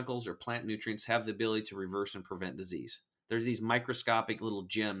plant chemicals or plant nutrients have the ability to reverse and prevent disease. There's these microscopic little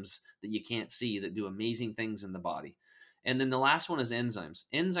gems that you can't see that do amazing things in the body. And then the last one is enzymes.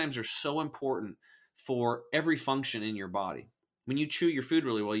 Enzymes are so important for every function in your body. When you chew your food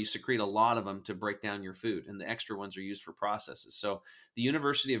really well, you secrete a lot of them to break down your food, and the extra ones are used for processes. So the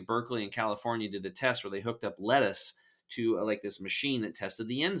University of Berkeley in California did a test where they hooked up lettuce to like this machine that tested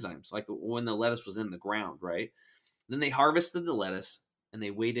the enzymes, like when the lettuce was in the ground, right? Then they harvested the lettuce and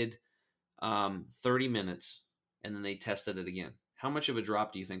they waited 30 minutes and then they tested it again. How much of a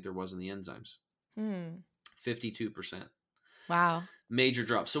drop do you think there was in the enzymes? 52%. Wow. Major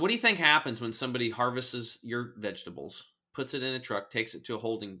drop. So what do you think happens when somebody harvests your vegetables, puts it in a truck, takes it to a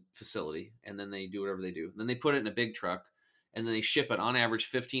holding facility, and then they do whatever they do? Then they put it in a big truck, and then they ship it on average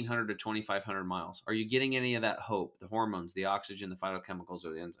 1,500 to 2,500 miles. Are you getting any of that hope, the hormones, the oxygen, the phytochemicals,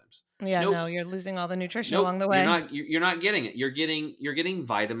 or the enzymes? Yeah, Nope. no, you're losing all the nutrition Nope. along the way. You're not getting it. You're getting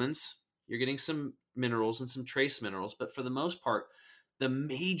vitamins. You're getting some minerals and some trace minerals, but for the most part, the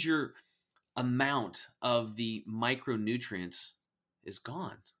major amount of the micronutrients is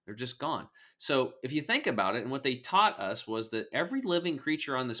gone. They're just gone. So if you think about it, and what they taught us was that every living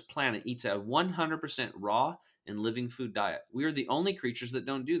creature on this planet eats a 100% raw and living food diet. We are the only creatures that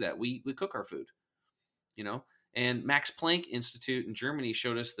don't do that. We cook our food, you know. And Max Planck Institute in Germany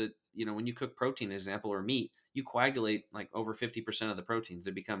showed us that, you know, when you cook protein, example, or meat, you coagulate like over 50% of the proteins.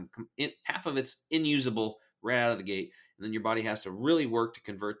 They become half of it's inusable right out of the gate. And then your body has to really work to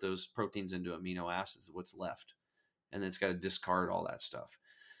convert those proteins into amino acids, what's left. And then it's got to discard all that stuff.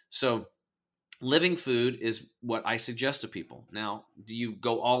 So living food is what I suggest to people. Now, do you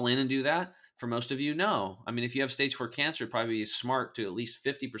go all in and do that? For most of you, no. I mean, if you have stage 4 cancer, it'd probably be smart to at least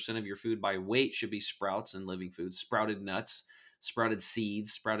 50% of your food by weight should be sprouts and living foods, sprouted nuts, sprouted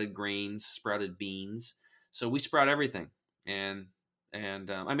seeds, sprouted grains, sprouted beans. So we sprout everything. And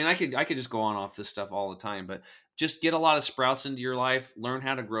I mean, I could just go on off this stuff all the time, but just get a lot of sprouts into your life, learn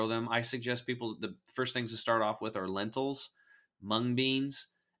how to grow them. I suggest people, the first things to start off with are lentils, mung beans,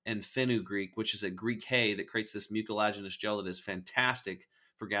 and fenugreek, which is a Greek hay that creates this mucilaginous gel that is fantastic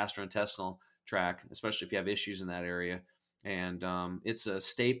for gastrointestinal tract, especially if you have issues in that area. and it's a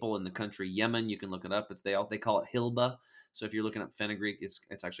staple in the country. Yemen, you can look it up. They call it hilba. So if you're looking up fenugreek,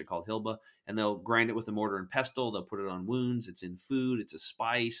 it's actually called hilba, and they'll grind it with a mortar and pestle. They'll put it on wounds. It's in food. It's a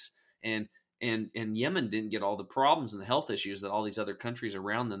spice, and Yemen didn't get all the problems and the health issues that all these other countries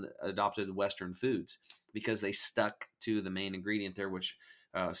around them that adopted Western foods, because they stuck to the main ingredient there, which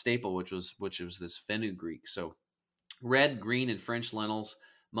staple, which was this fenugreek. So red, green, and French lentils,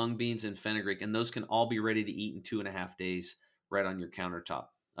 mung beans, and fenugreek, and those can all be ready to eat in 2.5 days right on your countertop.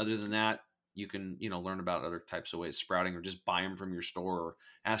 Other than that, you can learn about other types of ways sprouting, or just buy them from your store, or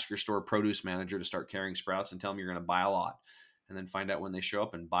ask your store produce manager to start carrying sprouts and tell them you're going to buy a lot, and then find out when they show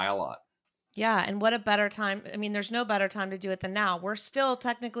up and buy a lot. Yeah. And what a better time. I mean, there's no better time to do it than now. We're still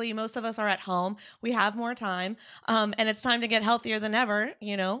technically, most of us are at home. We have more time. And it's time to get healthier than ever,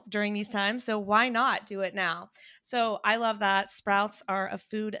 during these times. So why not do it now? So I love that. Sprouts are a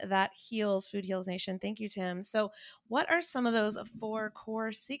food that heals. Food Heals Nation. Thank you, Tim. So what are some of those 4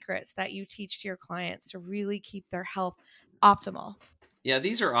 core secrets that you teach to your clients to really keep their health optimal? Yeah,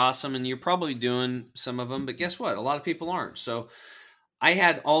 these are awesome. And you're probably doing some of them, but guess what? A lot of people aren't. So I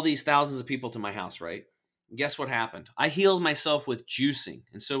had all these thousands of people to my house, right? Guess what happened? I healed myself with juicing,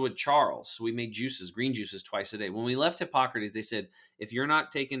 and so would Charles. So we made juices, green juices, twice a day. When we left Hippocrates, they said, if you're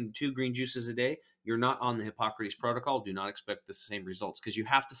not taking 2 green juices a day, you're not on the Hippocrates protocol. Do not expect the same results, because you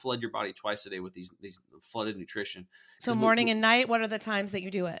have to flood your body twice a day with these flooded nutrition. So morning and night, what are the times that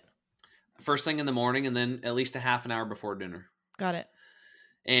you do it? First thing in the morning, and then at least a half an hour before dinner. Got it.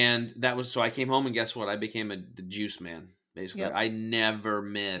 And that was, so I came home, and guess what? I became the juice man. Basically, Yep. I never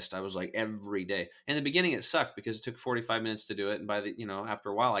missed. I was like every day. In the beginning, it sucked because it took 45 minutes to do it. And by after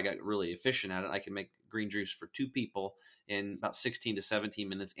a while, I got really efficient at it. I could make green juice for 2 people in about 16 to 17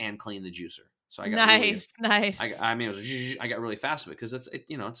 minutes and clean the juicer. So I got nice. I got really fast with it because it's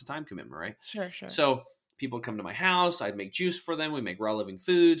a time commitment, right? Sure. So people would come to my house. I'd make juice for them. We make raw living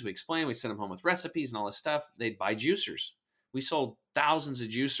foods. We explain. We send them home with recipes and all this stuff. They'd buy juicers. We sold thousands of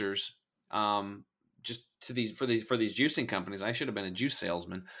juicers. Just for these juicing companies. I should have been a juicer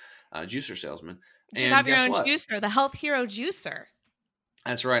salesman. You should have your own juicer, the Health Hero juicer.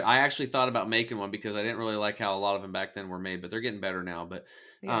 That's right. I actually thought about making one because I didn't really like how a lot of them back then were made, but they're getting better now. But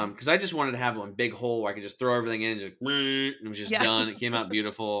because I just wanted to have one big hole where I could just throw everything in, and it was just done. It came out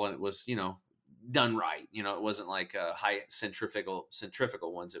beautiful, and it was done right. It wasn't like high centrifugal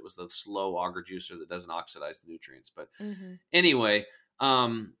ones. It was the slow auger juicer that doesn't oxidize the nutrients. But anyway.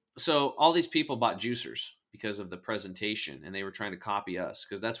 So all these people bought juicers because of the presentation, and they were trying to copy us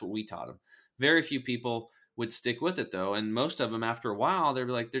because that's what we taught them. Very few people would stick with it, though. And most of them, after a while, they'd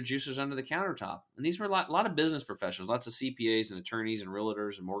be like, they're juicers under the countertop. And these were a lot of business professionals, lots of CPAs and attorneys and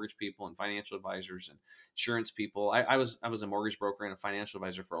realtors and mortgage people and financial advisors and insurance people. I was a mortgage broker and a financial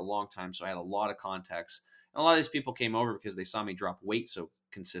advisor for a long time, so I had a lot of contacts. And a lot of these people came over because they saw me drop weight so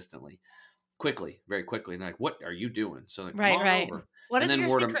consistently. Very quickly. And like, what are you doing? So like, come on over. What is your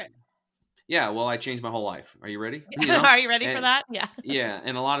secret? Yeah, well, I changed my whole life. Are you ready? Are you ready for that? Yeah. Yeah,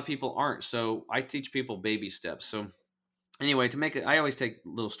 and a lot of people aren't. So I teach people baby steps. So anyway, I always take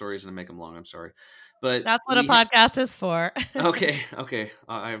little stories and I make them long. I'm sorry. But that's what a podcast is for. Okay.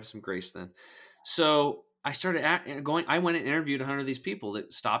 I have some grace then. So I started I went and interviewed 100 of these people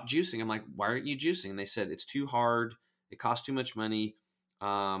that stopped juicing. I'm like, why aren't you juicing? And they said, it's too hard. It costs too much money.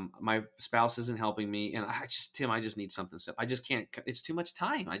 My spouse isn't helping me. And Tim, I just need something simple. I just can't, it's too much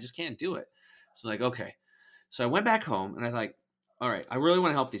time. I just can't do it. So like, okay. So I went back home and I thought, all right, I really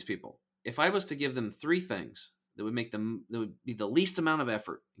want to help these people. If I was to give them 3 things that would be the least amount of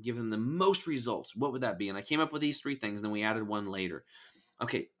effort, give them the most results, what would that be? And I came up with these 3 things, and then we added one later.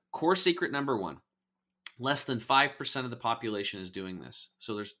 Okay. Core secret number 1. Less than 5% of the population is doing this.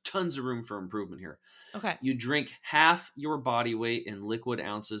 So there's tons of room for improvement here. Okay. You drink half your body weight in liquid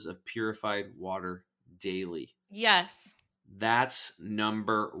ounces of purified water daily. Yes. That's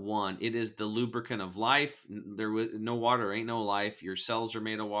number 1. It is the lubricant of life. There was no water, ain't no life. Your cells are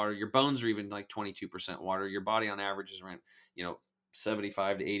made of water. Your bones are even like 22% water. Your body on average is around,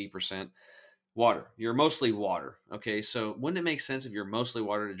 75 to 80% water. You're mostly water. Okay. So wouldn't it make sense if you're mostly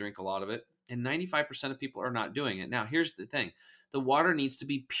water to drink a lot of it? And 95% of people are not doing it. Now, here's the thing. The water needs to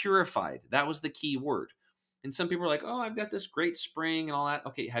be purified. That was the key word. And some people are like, oh, I've got this great spring and all that.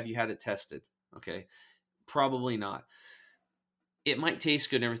 Okay, have you had it tested? Okay, probably not. It might taste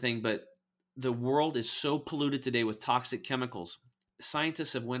good and everything, but the world is so polluted today with toxic chemicals.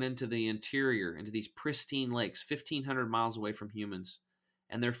 Scientists have went into the interior, into these pristine lakes, 1,500 miles away from humans,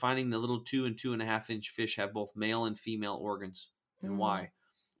 and they're finding the little 2 and 2.5 inch fish have both male and female organs. And why?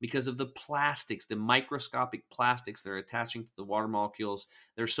 Because of the plastics, the microscopic plastics that are attaching to the water molecules.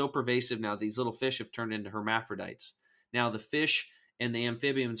 They're so pervasive now, these little fish have turned into hermaphrodites. Now, the fish and the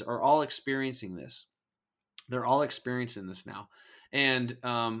amphibians are all experiencing this. They're all experiencing this now. And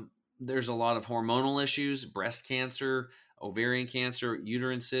there's a lot of hormonal issues, breast cancer, ovarian cancer,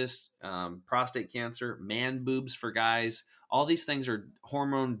 uterine cysts, prostate cancer, man boobs for guys. All these things are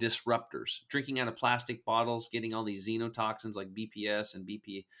hormone disruptors. Drinking out of plastic bottles, getting all these xenotoxins like BPS and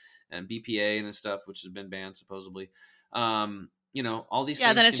BPA and stuff, which has been banned supposedly. All these things.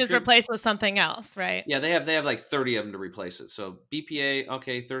 Yeah, then it's just replaced with something else, right? Yeah, they have like 30 of them to replace it. So BPA,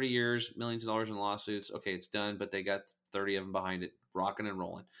 okay, 30 years, millions of dollars in lawsuits. Okay, it's done, but they got 30 of them behind it, rocking and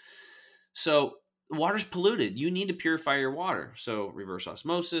rolling. So water's polluted. You need to purify your water. So reverse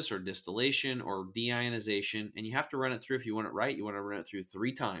osmosis or distillation or deionization, and you have to run it through. If you want it right, you want to run it through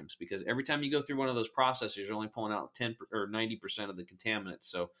 3 times, because every time you go through one of those processes, you're only pulling out 10 or 90% of the contaminants.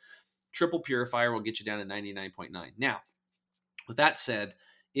 So triple purifier will get you down to 99.9. Now, with that said,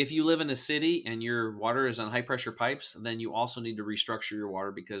 if you live in a city and your water is on high pressure pipes, then you also need to restructure your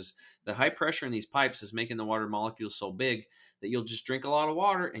water, because the high pressure in these pipes is making the water molecules so big that you'll just drink a lot of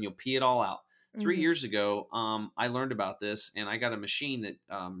water and you'll pee it all out. 3 years ago, I learned about this, and I got a machine that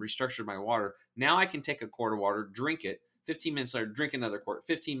restructured my water. Now I can take a quart of water, drink it, 15 minutes later, drink another quart,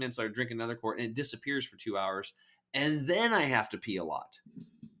 15 minutes later, drink another quart, and it disappears for 2 hours. And then I have to pee a lot,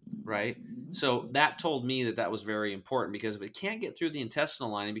 right? So that told me that was very important, because if it can't get through the intestinal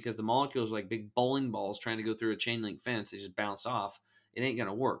lining, because the molecules are like big bowling balls trying to go through a chain link fence, they just bounce off, it ain't going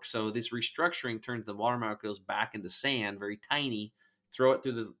to work. So this restructuring turns the water molecules back into sand, very tiny, throw it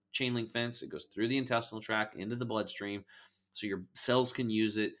through the chain link fence. It goes through the intestinal tract into the bloodstream. So your cells can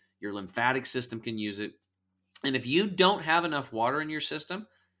use it. Your lymphatic system can use it. And if you don't have enough water in your system,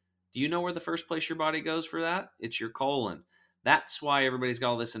 do you know where the first place your body goes for that? It's your colon. That's why everybody's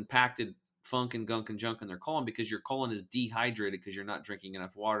got all this impacted funk and gunk and junk in their colon, because your colon is dehydrated because you're not drinking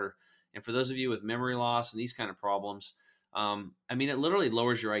enough water. And for those of you with memory loss and these kind of problems, it literally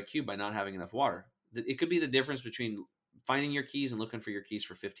lowers your IQ by not having enough water. It could be the difference between finding your keys and looking for your keys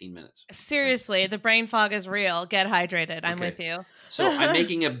for 15 minutes. Seriously, the brain fog is real. Get hydrated. I'm with you. So I'm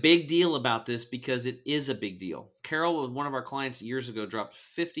making a big deal about this because it is a big deal. Carol, one of our clients years ago, dropped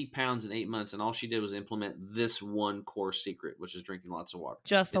 50 pounds in 8 months, and all she did was implement this one core secret, which is drinking lots of water.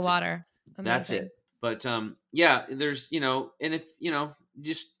 Just the water. That's it. But there's, and if,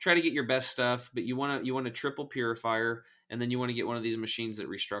 just try to get your best stuff, but you want a triple purifier, and then you want to get one of these machines that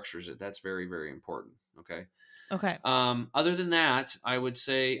restructures it. That's very, very important. Okay. Other than that, I would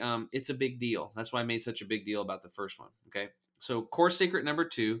say it's a big deal. That's why I made such a big deal about the first one. Okay. So core secret number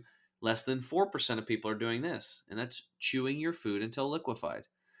 2, less than 4% of people are doing this, and that's chewing your food until liquefied.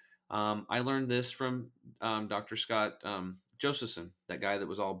 I learned this from Dr. Scott Josephson, that guy that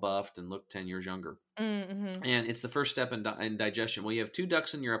was all buffed and looked 10 years younger. Mm-hmm. And it's the first step in digestion. Well, you have 2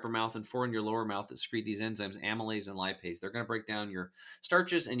 ducts in your upper mouth and 4 in your lower mouth that secrete these enzymes, amylase and lipase. They're going to break down your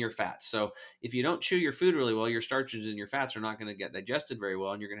starches and your fats. So if you don't chew your food really well, your starches and your fats are not going to get digested very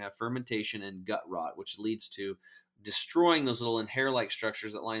well, and you're going to have fermentation and gut rot, which leads to destroying those little hair-like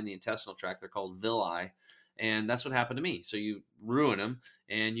structures that line the intestinal tract. They're called villi. And that's what happened to me. So you ruin them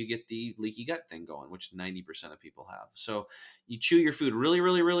and you get the leaky gut thing going, which 90% of people have. So you chew your food really,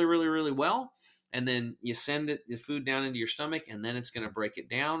 really, really, really, really well. And then you send the food down into your stomach, and then it's going to break it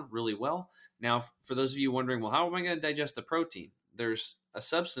down really well. Now, for those of you wondering, well, how am I going to digest the protein? There's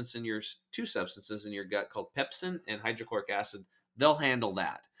two substances in your gut called pepsin and hydrochloric acid. They'll handle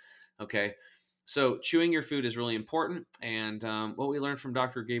that. Okay. So chewing your food is really important. And what we learned from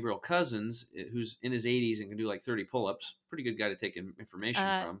Dr. Gabriel Cousins, who's in his 80s and can do like 30 pull-ups, pretty good guy to take information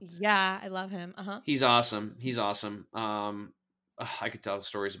from. Yeah, I love him. He's awesome. I could tell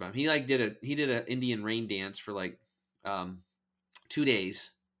stories about him. He did an Indian rain dance for like 2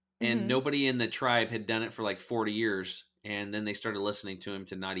 days, and nobody in the tribe had done it for like 40 years. And then they started listening to him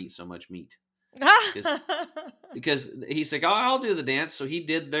to not eat so much meat. Because he's like, oh, I'll do the dance. So he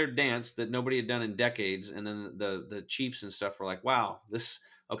did their dance that nobody had done in decades. And then the chiefs and stuff were like, wow,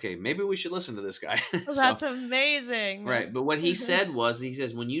 maybe we should listen to this guy. That's amazing. Right. But what he said he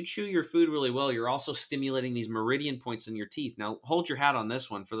says, when you chew your food really well, you're also stimulating these meridian points in your teeth. Now, hold your hat on this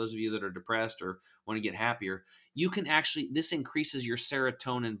one for those of you that are depressed or want to get happier. You can this increases your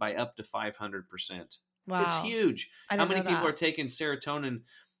serotonin by up to 500%. Wow. It's huge. How many people are taking serotonin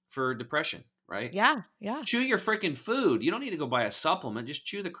for depression? Right? Yeah. Chew your freaking food. You don't need to go buy a supplement. Just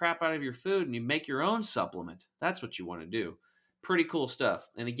chew the crap out of your food and you make your own supplement. That's what you want to do. Pretty cool stuff.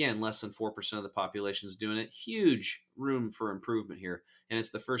 And again, less than 4% of the population is doing it. Huge room for improvement here. And it's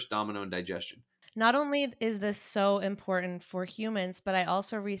the first domino in digestion. Not only is this so important for humans, but I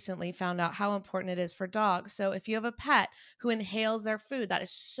also recently found out how important it is for dogs. So if you have a pet who inhales their food, that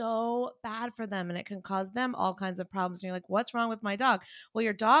is so bad for them and it can cause them all kinds of problems. And you're like, what's wrong with my dog? Well,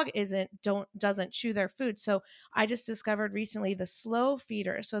 your dog doesn't chew their food. So I just discovered recently the slow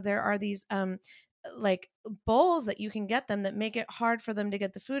feeder. So there are these like bowls that you can get them that make it hard for them to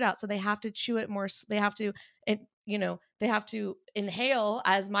get the food out, so they have to chew it more. They have to they have to inhale,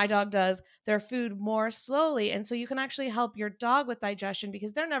 as my dog does, their food more slowly. And so you can actually help your dog with digestion,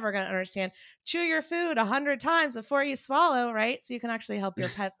 because they're never going to understand chew your food 100 times before you swallow, right? So you can actually help your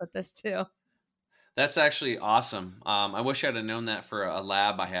pets with this too. That's actually awesome. I wish I'd have known that for a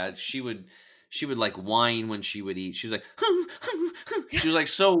lab I had. She would like whine when she would eat. She was like, she was like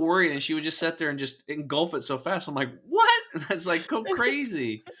so worried, and she would just sit there and just engulf it so fast. I'm like, what? And that's like, go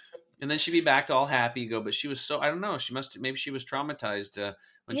crazy. And then she'd be back to all happy, but she was so, I don't know. Maybe she was traumatized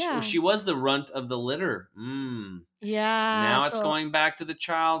when she was the runt of the litter. Yeah. Now it's going back to the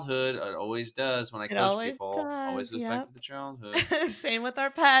childhood. It always does when I coach people. Always goes back to the childhood. Same with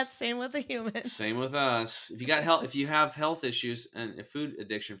our pets. Same with the humans. Same with us. If you have health issues and food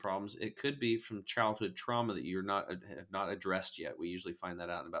addiction problems, it could be from childhood trauma that have not addressed yet. We usually find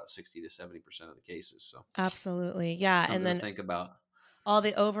that out in about 60 to 70% of the cases. So absolutely, yeah. Something and then to think about. All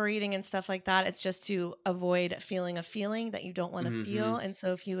the overeating and stuff like that, it's just to avoid feeling a feeling that you don't want to feel. And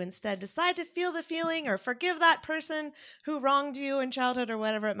so if you instead decide to feel the feeling or forgive that person who wronged you in childhood or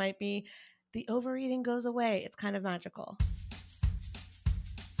whatever it might be, the overeating goes away. It's kind of magical.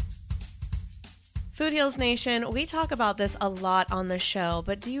 Food Heals Nation, we talk about this a lot on the show,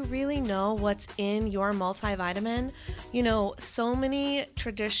 but do you really know what's in your multivitamin? You know, so many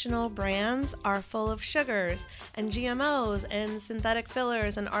traditional brands are full of sugars and GMOs and synthetic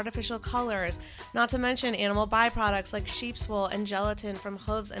fillers and artificial colors, not to mention animal byproducts like sheep's wool and gelatin from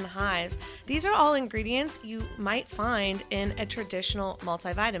hooves and hives. These are all ingredients you might find in a traditional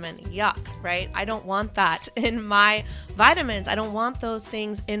multivitamin. Yuck, right? I don't want that in my vitamins. I don't want those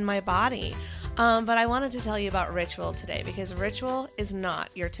things in my body. But I wanted to tell you about Ritual today, because Ritual is not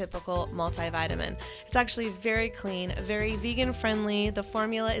your typical multivitamin. It's actually very clean, very vegan friendly. The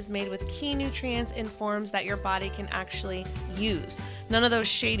formula is made with key nutrients in forms that your body can actually use. None of those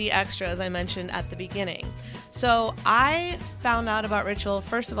shady extras I mentioned at the beginning. So I found out about Ritual,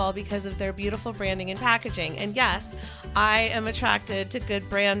 first of all, because of their beautiful branding and packaging. And yes, I am attracted to good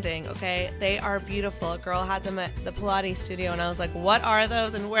branding, okay? They are beautiful. A girl had them at the Pilates studio, and I was like, what are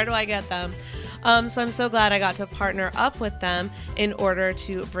those and where do I get them? So I'm so glad I got to partner up with them in order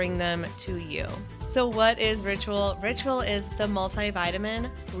to bring them to you. So what is Ritual? Ritual is the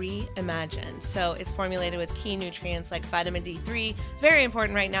multivitamin reimagined. So it's formulated with key nutrients like vitamin D3, very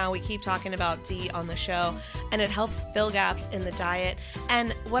important right now. We keep talking about D on the show, and it helps fill gaps in the diet.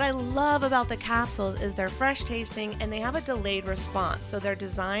 And what I love about the capsules is they're fresh tasting and they have a delayed response. So they're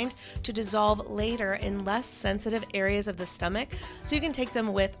designed to dissolve later in less sensitive areas of the stomach, so you can take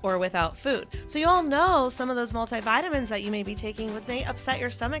them with or without food. So you all know some of those multivitamins that you may be taking, when they upset your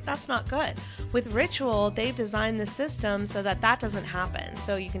stomach, that's not good. With Ritual, they've designed the system so that doesn't happen.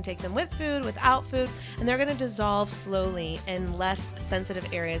 So you can take them with food, without food, and they're going to dissolve slowly in less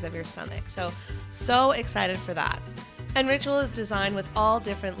sensitive areas of your stomach. So excited for that. And Ritual is designed with all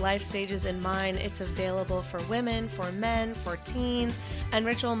different life stages in mind. It's available for women, for men, for teens. And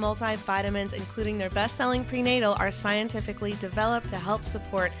Ritual multivitamins, including their best-selling prenatal, are scientifically developed to help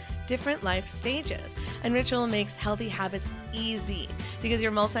support different life stages. And Ritual makes healthy habits easy, because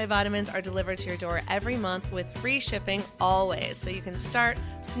your multivitamins are delivered to your door every month with free shipping always. So you can start,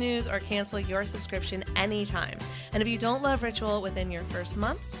 snooze, or cancel your subscription anytime. And if you don't love Ritual within your first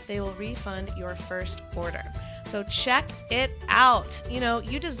month, they will refund your first order. So check it out. You know,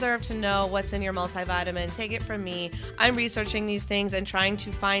 you deserve to know what's in your multivitamin. Take it from me. I'm researching these things and trying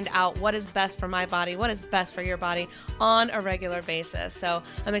to find out what is best for my body, what is best for your body on a regular basis. So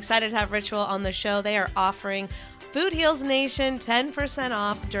I'm excited to have Ritual on the show. They are offering Food Heals Nation 10%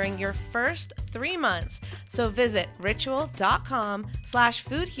 off during your first 3 months. So visit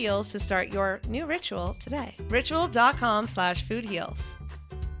ritual.com/foodheals to start your new ritual today. Ritual.com/foodheals.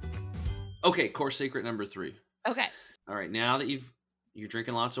 Okay, core secret number 3. Okay. All right, now that you're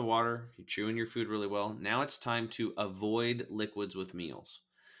drinking lots of water, you're chewing your food really well, now it's time to avoid liquids with meals.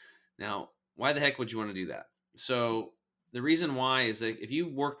 Now, why the heck would you want to do that? So the reason why is that if you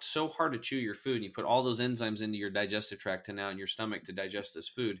worked so hard to chew your food and you put all those enzymes into your digestive tract and now in your stomach to digest this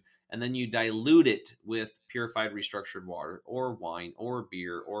food, and then you dilute it with purified restructured water or wine or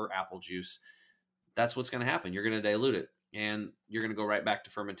beer or apple juice, that's what's going to happen. You're going to dilute it, and you're going to go right back to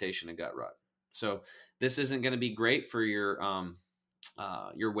fermentation and gut rot. So this isn't going to be great for your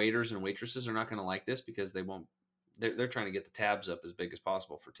your waiters and waitresses are not going to like this because they're trying to get the tabs up as big as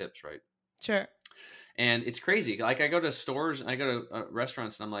possible for tips, right? Sure. And it's crazy. Like I go to stores, I go to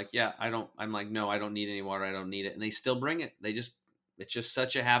restaurants, and I'm like, yeah, I'm like, no, I don't need any water. I don't need it. And they still bring it. It's just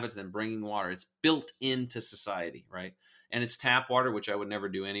such a habit to them bringing water. It's built into society, right? And it's tap water, which I would never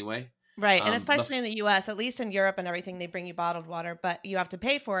do anyway. Right. And especially in the US, at least in Europe and everything, they bring you bottled water, but you have to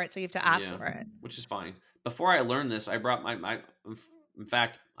pay for it. So you have to ask for it. Which is fine. Before I learned this, I brought in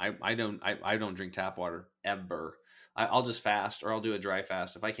fact, I don't drink tap water ever. I'll just fast, or I'll do a dry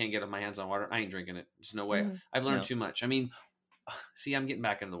fast. If I can't get my hands on water, I ain't drinking it. There's no way. I've learned too much. I mean, see, I'm getting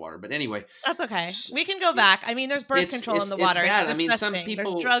back into the water, but anyway, that's okay. We can go back. I mean, there's birth control in the water. It's bad. It's I mean, some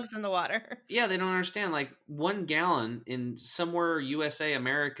people, there's drugs in the water. Yeah, they don't understand. Like 1 gallon in somewhere USA,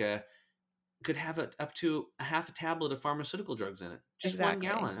 America, could have up to a half a tablet of pharmaceutical drugs in it. Just 1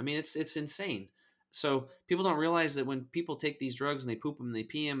 gallon. I mean, it's insane. So people don't realize that when people take these drugs and they poop them and they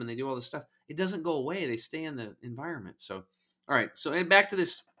pee them and they do all this stuff, it doesn't go away. They stay in the environment. So, all right. So and back to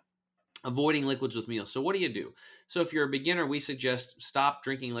this avoiding liquids with meals. So what do? So if you're a beginner, we suggest stop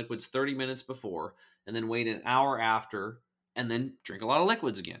drinking liquids 30 minutes before and then wait an hour after and then drink a lot of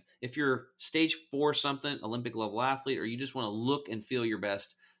liquids again. If you're stage 4 something, Olympic level athlete, or you just want to look and feel your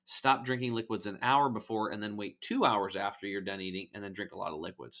best, stop drinking liquids an hour before and then wait 2 hours after you're done eating and then drink a lot of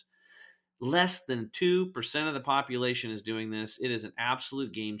liquids. Less than 2% of the population is doing this. It is an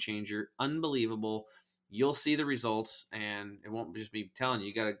absolute game changer. Unbelievable. You'll see the results, and it won't just be telling you.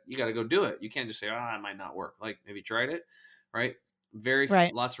 You gotta go do it. You can't just say, "Oh, it might not work." Like, have you tried it? Right?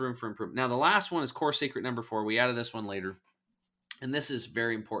 Lots of room for improvement. Now, the last one is core secret number 4. We added this one later, and this is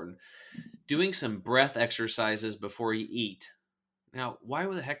very important. Doing some breath exercises before you eat. Now, why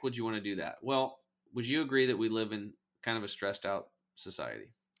the heck would you want to do that? Well, would you agree that we live in kind of a stressed out society?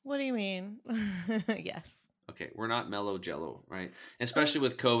 What do you mean? Yes. Okay, we're not mellow jello, right? Especially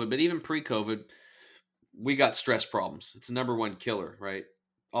with COVID, but even pre-COVID, we got stress problems. It's the number 1 killer, right?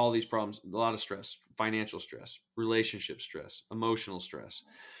 All these problems, a lot of stress, financial stress, relationship stress, emotional stress,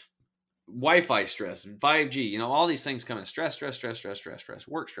 Wi-Fi stress, 5G, all these things come in. Stress,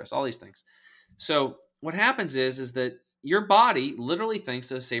 work stress, all these things. So what happens is that your body literally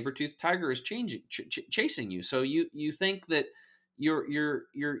thinks a saber-toothed tiger is chasing you. So you think that you're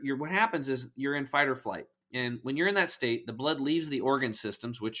what happens is you're in fight or flight. And when you're in that state, the blood leaves the organ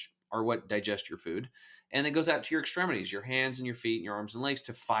systems, which are what digest your food, and it goes out to your extremities, your hands and your feet and your arms and legs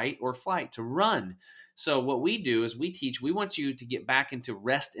to fight or flight, to run. So what we do is we want you to get back into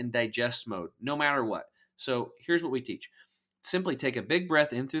rest and digest mode, no matter what. So here's what we teach. Simply take a big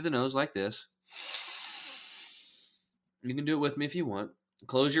breath in through the nose like this. You can do it with me if you want.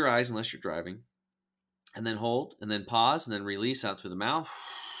 Close your eyes unless you're driving. And then hold, and then pause, and then release out through the mouth.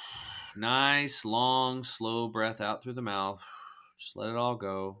 Nice, long, slow breath out through the mouth. Just let it all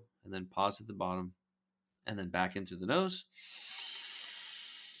go. And then pause at the bottom. And then back in through the nose.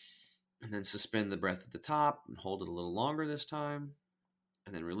 And then suspend the breath at the top and hold it a little longer this time.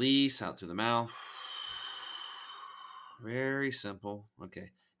 And then release out through the mouth. Very simple.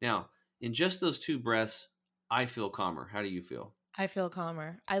 Okay. Now, in just those 2 breaths, I feel calmer. How do you feel? I feel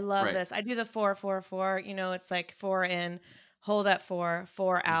calmer. I love this. I do the 4, 4, 4. It's like 4 in, hold at 4,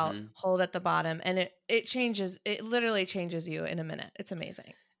 4 out, hold at the bottom. And it changes. It literally changes you in a minute. It's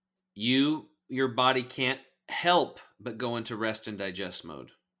amazing. Your body can't help but go into rest and digest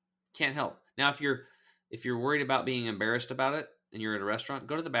mode. Can't help. Now, if you're worried about being embarrassed about it and you're at a restaurant,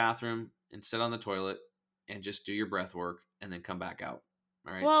 go to the bathroom and sit on the toilet and just do your breath work and then come back out.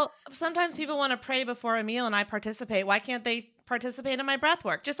 All right. Well, sometimes people want to pray before a meal and I participate. Why can't they participate in my breath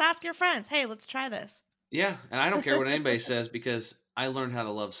work? Just ask your friends. Hey, let's try this. Yeah. And I don't care what anybody says, because I learned how to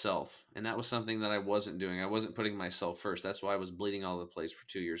love self. And that was something that I wasn't doing. I wasn't putting myself first. That's why I was bleeding all over the place for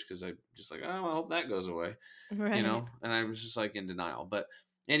 2 years, because I just like, oh, I hope that goes away. Right. And I was just like in denial. But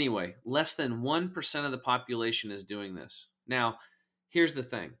anyway, less than 1% of the population is doing this. Now, here's the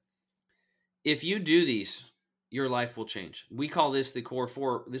thing. If you do these, your life will change. We call this the core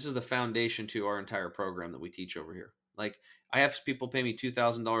 4. This is the foundation to our entire program that we teach over here. Like, I have people pay me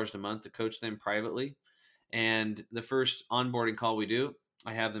 $2,000 a month to coach them privately. And the first onboarding call we do,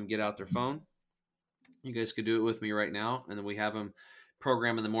 I have them get out their phone. You guys could do it with me right now. And then we have them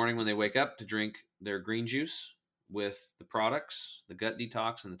program in the morning when they wake up to drink their green juice with the products, the gut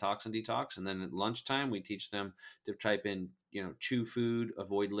detox and the toxin detox. And then at lunchtime, we teach them to type in, chew food,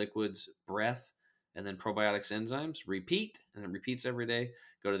 avoid liquids, breath, and then probiotics, enzymes, repeat, and it repeats every day.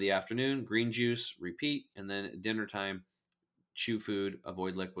 Go to the afternoon, green juice, repeat, and then at dinner time, chew food,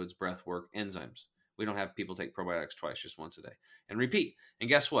 avoid liquids, breath work, enzymes. We don't have people take probiotics twice, just once a day, and repeat. And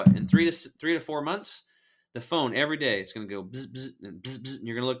guess what? In 3 to 4 months, The phone every day, it's going to go bzz, bzz, and bzz, bzz, and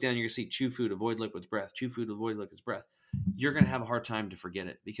you're going to look down, you're going to see chew food, avoid liquids, breath, chew food, avoid liquids, breath. You're going to have a hard time to forget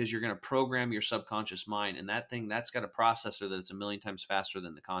it because you're going to program your subconscious mind. And that's got a processor that's 1,000,000 times faster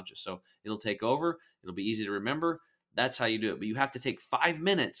than the conscious. So it'll take over. It'll be easy to remember. That's how you do it. But you have to take 5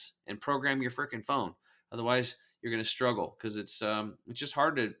 minutes and program your freaking phone. Otherwise, you're going to struggle because it's just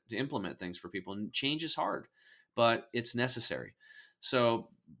hard to implement things for people. And change is hard, but it's necessary. So,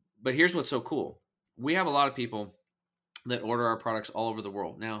 but here's what's so cool. We have a lot of people that order our products all over the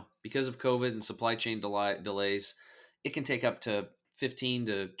world. Now, because of COVID and supply chain delays, it can take up to 15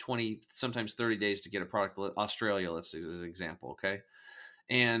 to 20, sometimes 30 days to get a product. Australia, let's use as an example, okay?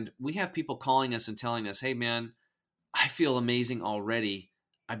 And we have people calling us and telling us, hey, man, I feel amazing already.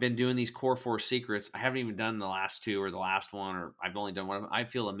 I've been doing these core 4 secrets. I haven't even done the last 2 or the last one, or I've only done one of them. I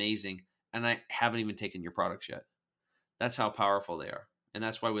feel amazing, and I haven't even taken your products yet. That's how powerful they are. And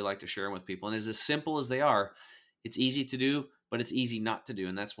that's why we like to share them with people. And as simple as they are, it's easy to do, but it's easy not to do.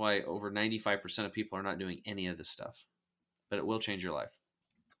 And that's why over 95% of people are not doing any of this stuff. But it will change your life.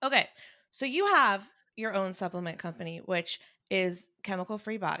 Okay. So you have your own supplement company, which is Chemical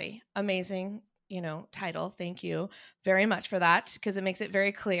Free Body. Amazing, title. Thank you very much for that, because it makes it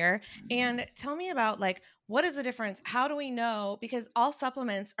very clear. And tell me about, like, what is the difference? How do we know? Because all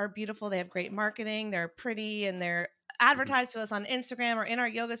supplements are beautiful. They have great marketing. They're pretty, and they're advertised to us on Instagram or in our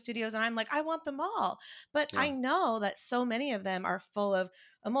yoga studios. And I'm like, I want them all. But I know that so many of them are full of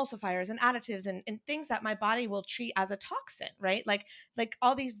emulsifiers and additives and things that my body will treat as a toxin, right? Like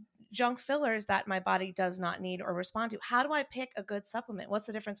all these junk fillers that my body does not need or respond to. How do I pick a good supplement? What's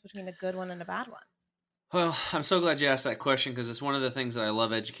the difference between a good one and a bad one? Well, I'm so glad you asked that question, because it's one of the things that I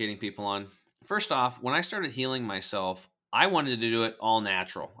love educating people on. First off, when I started healing myself, I wanted to do it all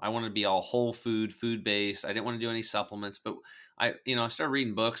natural. I wanted to be all whole food-based. I didn't want to do any supplements, but I started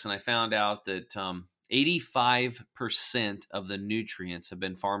reading books, and I found out that 85% of the nutrients have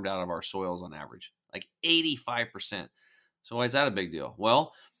been farmed out of our soils on average, like 85%. So why is that a big deal?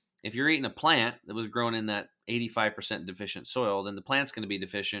 Well, if you're eating a plant that was grown in that 85% deficient soil, then the plant's going to be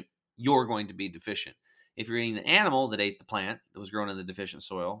deficient. You're going to be deficient. If you're eating the animal that ate the plant that was grown in the deficient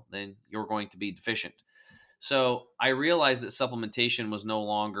soil, then you're going to be deficient. So I realized that supplementation was no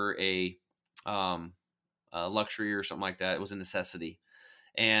longer a luxury or something like that. It was a necessity.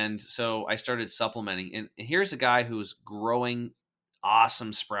 And so I started supplementing. And here's a guy who's growing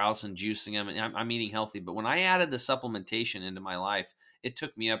awesome sprouts and juicing them, and I'm eating healthy. But when I added the supplementation into my life, it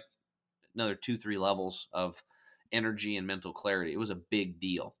took me up another 2-3 levels of energy and mental clarity. It was a big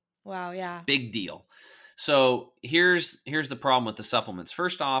deal. Wow, yeah. Big deal. So here's the problem with the supplements.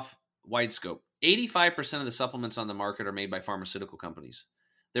 First off, wide scope. 85% of the supplements on the market are made by pharmaceutical companies.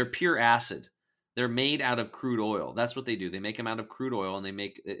 They're pure acid. They're made out of crude oil. That's what they do. They make them out of crude oil, and they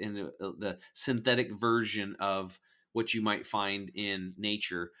make it in the synthetic version of what you might find in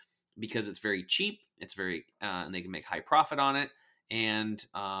nature, because it's very cheap. It's very, and they can make high profit on it. And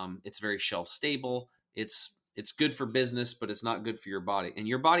it's very shelf stable. It's good for business, but it's not good for your body. And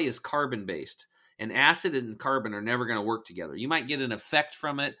your body is carbon based, and acid and carbon are never going to work together. You might get an effect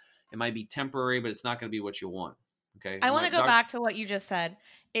from it. It might be temporary, but it's not going to be what you want. Okay. I want to go back to what you just said.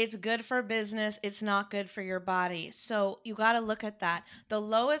 It's good for business. It's not good for your body. So you got to look at that. The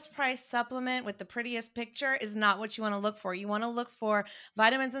lowest price supplement with the prettiest picture is not what you want to look for. You want to look for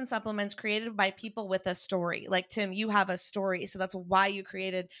vitamins and supplements created by people with a story. Like Tim, you have a story. So that's why you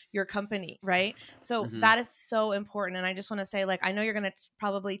created your company, right? So that is so important. And I just want to say, like, I know you're going to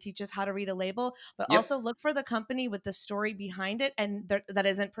probably teach us how to read a label, but also look for the company with the story behind it, and that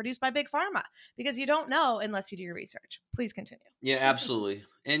isn't produced by Big Pharma, because you don't know unless you do your research. Please continue. Yeah, absolutely.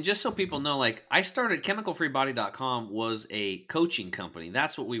 And just so people know, like, I started chemicalfreebody.com was a coaching company.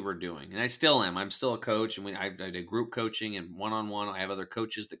 That's what we were doing. And I still am. I'm still a coach, and I did group coaching and one-on-one. I have other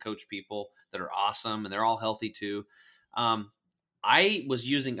coaches that coach people that are awesome, and they're all healthy too. I was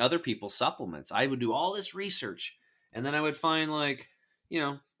using other people's supplements. I would do all this research, and then I would find, like,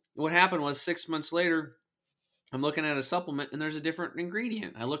 what happened was 6 months later, I'm looking at a supplement and there's a different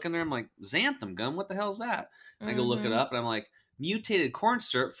ingredient. I look in there, I'm like, xanthan gum, what the hell is that? And I go look it up, and I'm like, mutated corn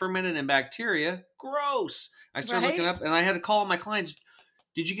syrup fermented in bacteria, gross. I started looking up, and I had to call my clients.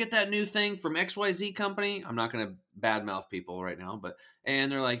 Did you get that new thing from XYZ company? I'm not going to badmouth people right now,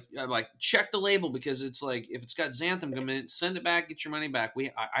 and they're like, I'm like, check the label, because it's like, if it's got xanthan gum in it, send it back, get your money back.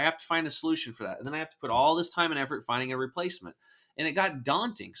 I have to find a solution for that. And then I have to put all this time and effort finding a replacement. And it got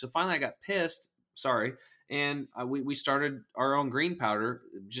daunting. So finally I got pissed. Sorry. And we started our own green powder.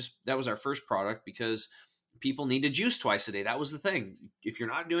 Just, that was our first product, because people need to juice twice a day. That was the thing. If you're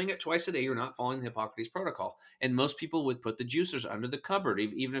not doing it twice a day, you're not following the Hippocrates protocol. And most people would put the juicers under the cupboard,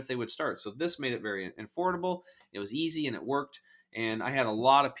 even if they would start. So this made it very affordable. It was easy and it worked. And I had a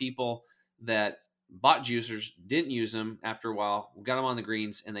lot of people that bought juicers, didn't use them after a while, got them on the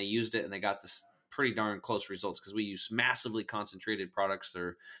greens, and they used it, and they got this pretty darn close results because we use massively concentrated products that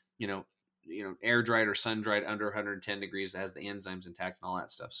are, air dried or sun dried under 110 degrees, that has the enzymes intact and all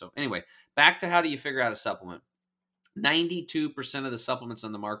that stuff. So anyway, back to how do you figure out a supplement? 92% of the supplements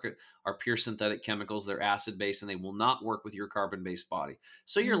on the market are pure synthetic chemicals. They're acid-based, and they will not work with your carbon-based body.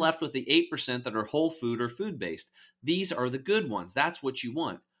 So you're left with the 8% that are whole food or food-based. These are the good ones. That's what you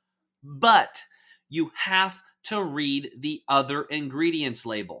want. But you have to read the other ingredients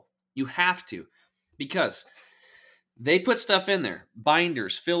label. You have to, because they put stuff in there,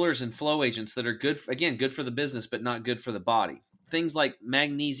 binders, fillers, and flow agents that are good, good for the business, but not good for the body. Things like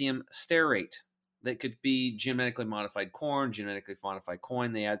magnesium stearate. That could be genetically modified corn, genetically modified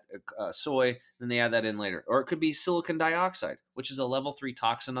coin. They add soy, then they add that in later. Or it could be silicon dioxide, which is a level 3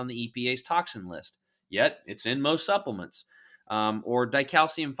 toxin on the EPA's toxin list. Yet, it's in most supplements. Or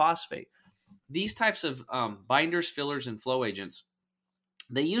dicalcium phosphate. These types of binders, fillers, and flow agents,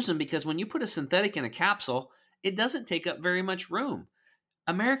 they use them because when you put a synthetic in a capsule, it doesn't take up very much room.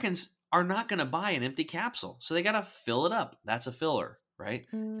 Americans are not going to buy an empty capsule, so they got to fill it up. That's a filler. Right?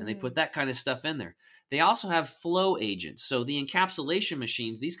 And they put that kind of stuff in there. They also have flow agents. So the encapsulation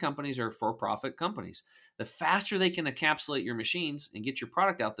machines, these companies are for-profit companies. The faster they can encapsulate your machines and get your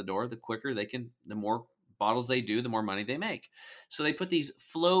product out the door, the quicker they can, the more bottles they do, the more money they make. So they put these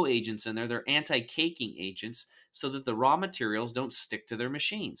flow agents in there. They're anti-caking agents so that the raw materials don't stick to their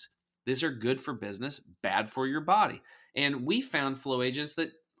machines. These are good for business, bad for your body. And we found flow agents that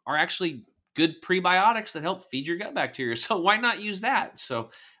are actually good prebiotics that help feed your gut bacteria. So why not use that?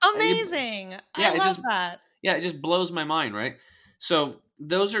 So amazing. I love that. Yeah, it just blows my mind, right? So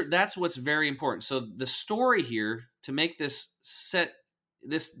that's what's very important. So the story here to make this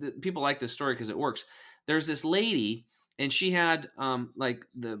people like this story because it works. There's this lady, and she had like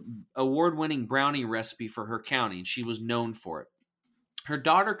the award-winning brownie recipe for her county, and she was known for it. Her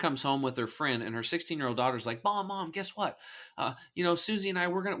daughter comes home with her friend, and her 16-year-old daughter's like, Mom, guess what? Susie and I,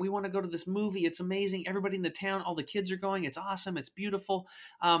 we want to go to this movie. It's amazing. Everybody in the town, all the kids are going. It's awesome. It's beautiful.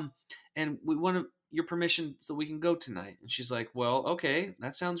 And we want your permission so we can go tonight. And she's like, well, okay,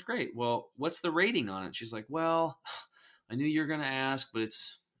 that sounds great. Well, what's the rating on it? She's like, well, I knew you were going to ask, but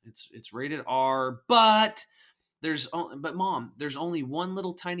it's rated R, but Mom, there's only one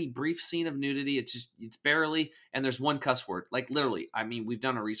little tiny brief scene of nudity. It's barely, and there's one cuss word, like literally. I mean, we've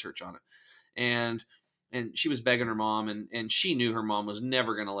done our research on it. And she was begging her mom, and she knew her mom was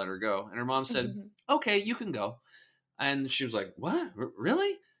never going to let her go. And her mom said, okay, you can go. And she was like, what?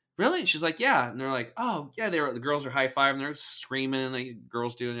 Really? And she's like, yeah. And they're like, oh yeah, the girls are high-fiving, they're screaming, and the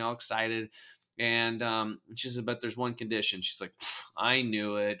girls do, and they're all excited. And she said, but there's one condition. She's like, I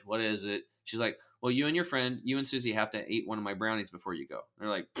knew it. What is it? She's like, well, you and Susie have to eat one of my brownies before you go. And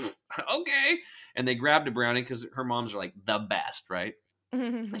they're like, okay. And they grabbed a brownie because her moms are like the best, right?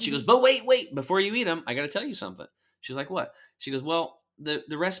 And she goes, but wait, before you eat them, I got to tell you something. She's like, what? She goes, well, the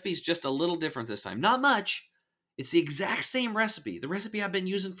recipe's just a little different this time. Not much. It's the exact same recipe. The recipe I've been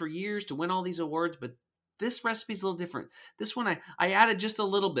using for years to win all these awards, but this recipe's a little different. This one, I added just a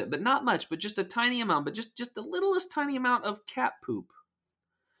little bit, but not much, but just a tiny amount, but just the littlest tiny amount of cat poop.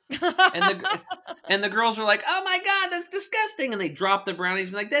 And the girls are like, oh my God, that's disgusting. And they drop the brownies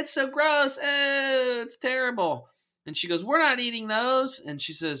and like, that's so gross. Oh, it's terrible. And she goes, we're not eating those. And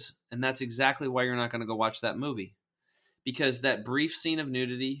she says, and that's exactly why you're not going to go watch that movie. Because that brief scene of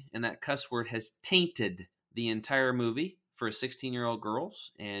nudity and that cuss word has tainted the entire movie for 16-year-old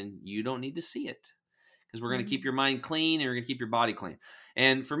girls. And you don't need to see it. Because we're going to keep your mind clean and we're going to keep your body clean.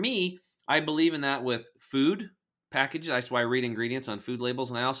 And for me, I believe in that with food packages. That's why I read ingredients on food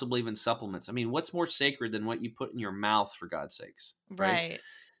labels. And I also believe in supplements. I mean, what's more sacred than what you put in your mouth, for God's sakes? Right.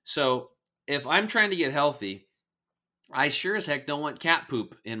 So if I'm trying to get healthy, I sure as heck don't want cat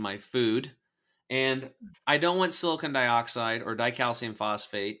poop in my food. And I don't want silicon dioxide or dicalcium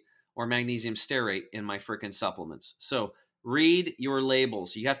phosphate or magnesium stearate in my freaking supplements. So read your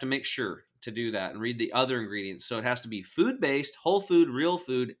labels. You have to make sure to do that and read the other ingredients. So it has to be food-based, whole food, real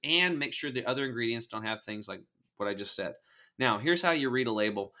food, and make sure the other ingredients don't have things like what I just said. Now, here's how you read a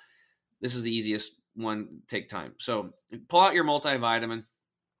label. This is the easiest one. Take time. So pull out your multivitamin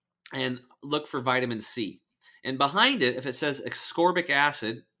and look for vitamin C. And behind it, if it says ascorbic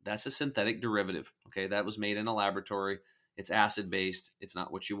acid, that's a synthetic derivative. Okay, that was made in a laboratory. It's acid-based. It's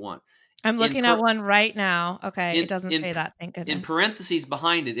not what you want. I'm looking at one right now. Okay, it doesn't say that. Thank goodness. In parentheses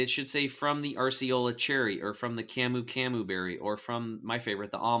behind it, it should say from the Arceola cherry, or from the Camu berry, or from my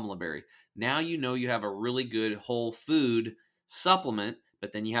favorite, the Amla berry. Now you know you have a really good whole food supplement,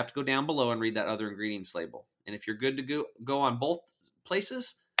 but then you have to go down below and read that other ingredients label. And if you're good to go on both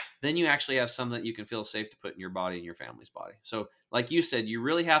places, then you actually have something that you can feel safe to put in your body and your family's body. So like you said, you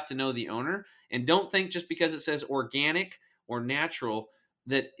really have to know the owner, and don't think just because it says organic or natural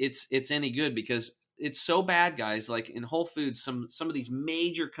that it's any good, because it's so bad, guys. Like in Whole Foods, some of these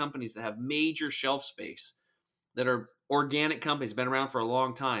major companies that have major shelf space, that are organic companies, been around for a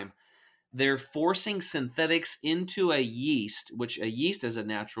long time, they're forcing synthetics into a yeast, which a yeast is a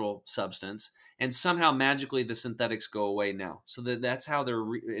natural substance, and somehow magically the synthetics go away now. So that's how they're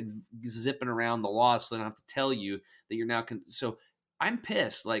zipping around the law, so they don't have to tell you that you're now. So I'm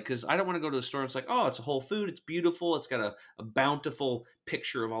pissed, like, because I don't want to go to a store and it's like, oh, it's a Whole Food, it's beautiful, it's got a bountiful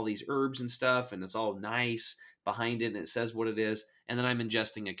picture of all these herbs and stuff, and it's all nice behind it, and it says what it is, and then I'm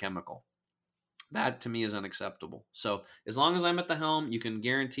ingesting a chemical. That to me is unacceptable. So as long as I'm at the helm, you can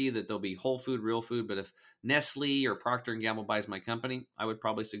guarantee that there'll be whole food, real food. But if Nestle or Procter & Gamble buys my company, I would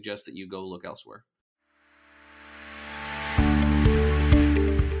probably suggest that you go look elsewhere.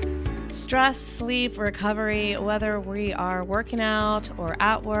 Stress, sleep, recovery, whether we are working out or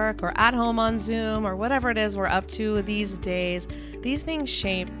at work or at home on Zoom or whatever it is we're up to these days, these things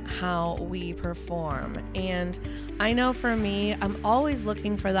shape how we perform. And I know for me, I'm always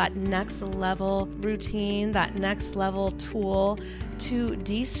looking for that next level routine, that next level tool to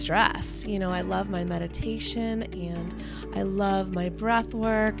de-stress. You know, I love my meditation, and I love my breath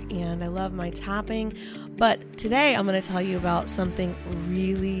work, and I love my tapping. But today I'm going to tell you about something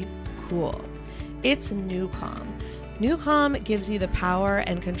really cool. It's NuCalm. NuCalm gives you the power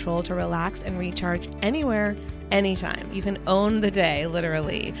and control to relax and recharge anywhere, anytime. You can own the day,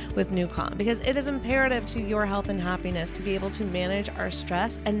 literally, with NuCalm, because it is imperative to your health and happiness to be able to manage our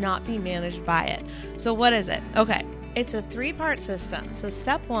stress and not be managed by it. So what is it? Okay. It's a 3-part system. So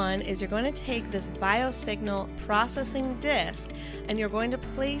step 1 is you're going to take this biosignal processing disc and you're going to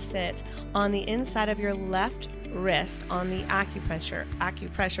place it on the inside of your left wrist on the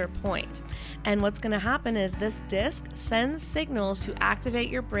acupressure point. And what's going to happen is this disc sends signals to activate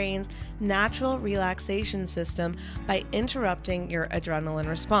your brain's natural relaxation system by interrupting your adrenaline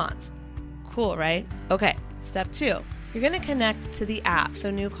response. Cool, right? Okay, step 2. You're going to connect to the app.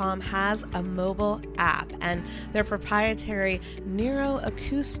 So NuCalm has a mobile app, and their proprietary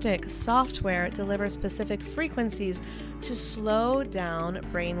neuroacoustic software delivers specific frequencies to slow down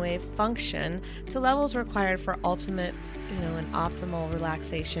brainwave function to levels required for ultimate, and optimal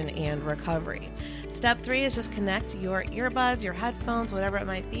relaxation and recovery. Step 3 is just connect your earbuds, your headphones, whatever it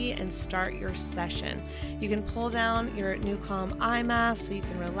might be, and start your session. You can pull down your NuCalm eye mask so you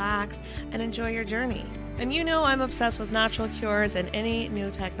can relax and enjoy your journey. And I'm obsessed with natural cures, and any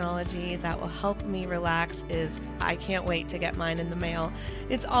new technology that will help me relax I can't wait to get mine in the mail.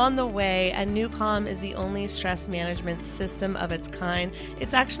 It's on the way, and NuCalm is the only stress management system of its kind.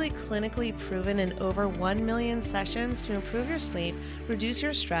 It's actually clinically proven in over 1 million sessions to improve your sleep, reduce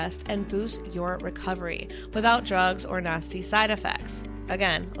your stress, and boost your recovery without drugs or nasty side effects.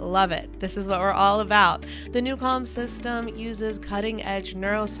 Again, love it. This is what we're all about. The NuCalm system uses cutting-edge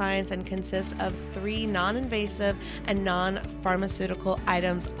neuroscience and consists of 3 non-invasive and non-pharmaceutical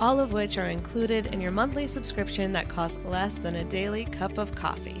items, all of which are included in your monthly subscription that costs less than a daily cup of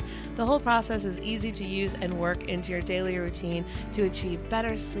coffee. The whole process is easy to use and work into your daily routine to achieve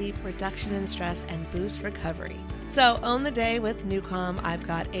better sleep, reduction in stress, and boost recovery. So own the day with NuCalm. I've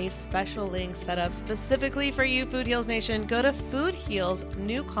got a special link set up specifically for you, Food Heals Nation. Go to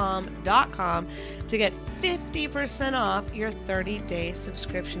foodhealsnucalm.com to get 50% off your 30-day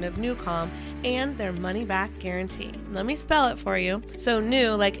subscription of NuCalm and their money-back guarantee. Let me spell it for you. So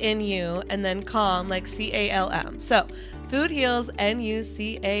new, like N-U, and then calm, like C-A-L-M. So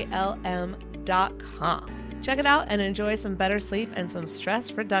foodhealsnucalm.com. Check it out and enjoy some better sleep and some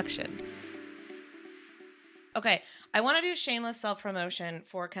stress reduction. Okay, I want to do shameless self-promotion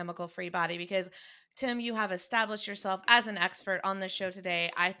for Chemical Free Body because, Tim, you have established yourself as an expert on this show today.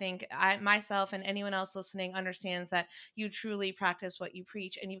 I think myself and anyone else listening understands that you truly practice what you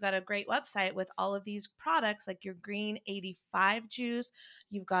preach, and you've got a great website with all of these products like your Green 85 juice.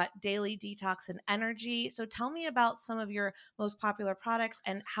 You've got Daily Detox and Energy. So tell me about some of your most popular products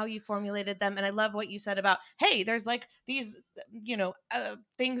and how you formulated them. And I love what you said about, hey, there's like these,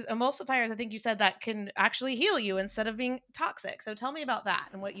 things, emulsifiers, I think you said, that can actually heal you instead of being toxic. So tell me about that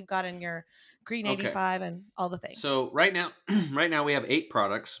and what you've got in your Green 85 and all the things. So right now we have 8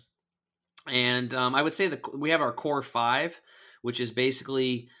 products, and I would say that we have our core 5, which is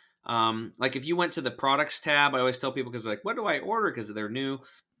basically Like if you went to the products tab, I always tell people, because like, what do I order? Because they're new.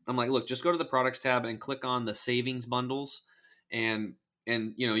 I'm like, look, just go to the products tab and click on the savings bundles. And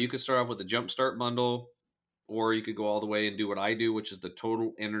you could start off with the Jumpstart bundle, or you could go all the way and do what I do, which is the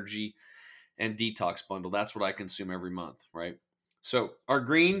total energy and detox bundle. That's what I consume every month, right? So our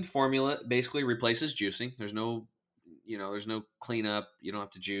green formula basically replaces juicing. There's no cleanup. You don't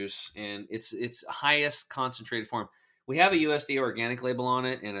have to juice, and it's highest concentrated form. We have a USDA organic label on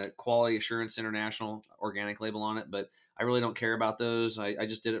it and a Quality Assurance International organic label on it, but I really don't care about those. I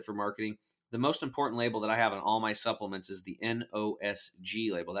just did it for marketing. The most important label that I have on all my supplements is the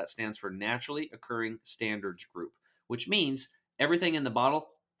NOSG label. That stands for Naturally Occurring Standards Group, which means everything in the bottle,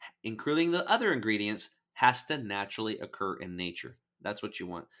 including the other ingredients, has to naturally occur in nature. That's what you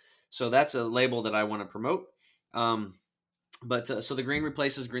want. So that's a label that I want to promote. So the green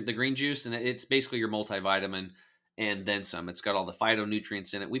replaces the green juice, and it's basically your multivitamin and then some. It's got all the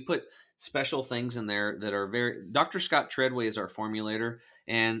phytonutrients in it. We put special things in there that are Dr. Scott Treadway is our formulator,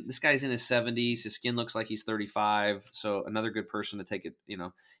 and this guy's in his 70s. His skin looks like he's 35. So another good person to take it.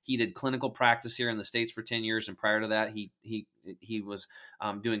 He did clinical practice here in the States for 10 years. And prior to that, he was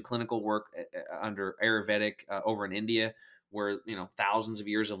doing clinical work under Ayurvedic over in India, where, thousands of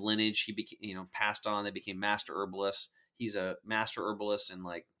years of lineage he became, passed on. They became master herbalists. He's a master herbalist in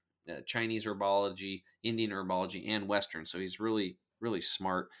like Chinese herbology, Indian herbology, and Western. So he's really, really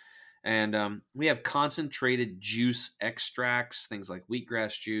smart. And we have concentrated juice extracts, things like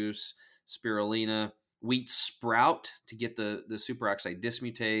wheatgrass juice, spirulina, wheat sprout to get the superoxide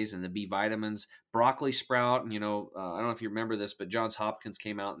dismutase and the B vitamins, broccoli sprout. And, I don't know if you remember this, but Johns Hopkins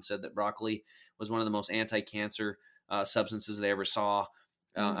came out and said that broccoli was one of the most anti-cancer substances they ever saw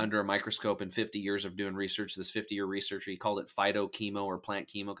under a microscope in 50 years of doing research. This 50-year researcher, he called it phytochemo or plant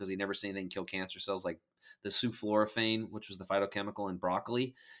chemo because he never seen anything kill cancer cells like the sulforaphane, which was the phytochemical in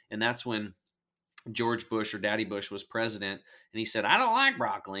broccoli. And that's when George Bush or Daddy Bush was president, and he said, I don't like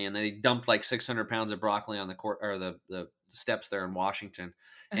broccoli. And they dumped like 600 pounds of broccoli on the court or the steps there in Washington.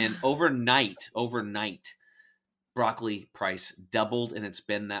 And overnight, broccoli price doubled, and it's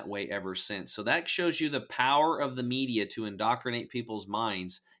been that way ever since. So that shows you the power of the media to indoctrinate people's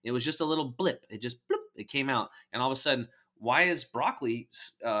minds. It was just a little blip. It just bloop, it came out. And all of a sudden, why is broccoli,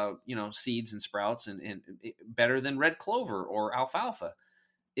 seeds and sprouts and better than red clover or alfalfa?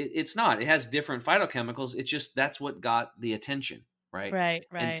 It's not. It has different phytochemicals. It's just that's what got the attention, right? Right.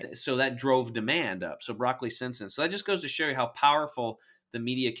 And so that drove demand up. So broccoli since then. So that just goes to show you how powerful the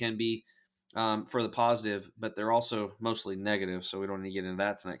media can be for the positive, but they're also mostly negative. So we don't need to get into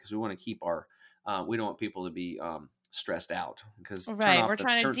that tonight because we want to keep we don't want people to be stressed out. Because we're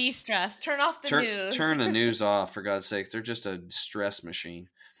trying to de-stress. Turn off the news. Turn the news off, for God's sake. They're just a stress machine.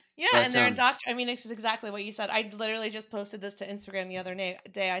 Yeah, but, and they're it's exactly what you said. I literally just posted this to Instagram the other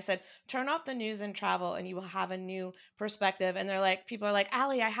day. I said, turn off the news and travel and you will have a new perspective. And people are like,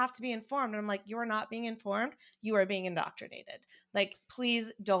 Allie, I have to be informed. And I'm like, you're not being informed. You are being indoctrinated. Like,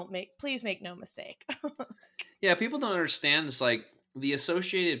 please make no mistake. Yeah, people don't understand this. Like, the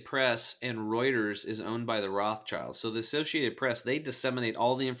Associated Press and Reuters is owned by the Rothschilds. So the Associated Press, they disseminate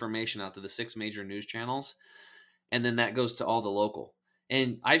all the information out to the 6 major news channels. And then that goes to all the local.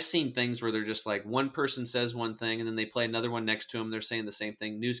 And I've seen things where they're just like, one person says one thing and then they play another one next to them. They're saying the same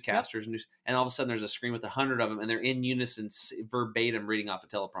thing. Newscasters, and all of a sudden there's a screen with 100 of them and they're in unison, verbatim, reading off of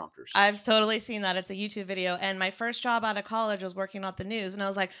teleprompters. I've totally seen that. It's a YouTube video. And my first job out of college was working on the news. And I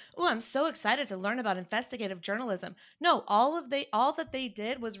was like, oh, I'm so excited to learn about investigative journalism. No, all that they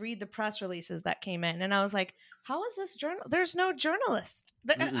did was read the press releases that came in. And I was like, how is this there's no journalist.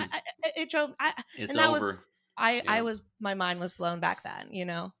 It's over. My mind was blown back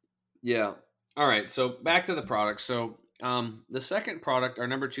then, Yeah. All right. So back to the product. So the second product, our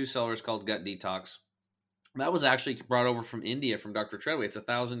number 2 seller, is called Gut Detox. That was actually brought over from India from Dr. Treadway. It's a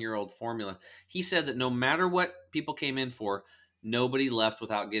 1,000-year-old formula. He said that no matter what people came in for, nobody left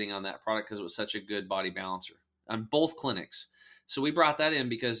without getting on that product because it was such a good body balancer on both clinics. So we brought that in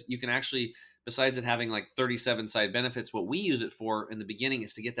because you can actually, besides it having like 37 side benefits, what we use it for in the beginning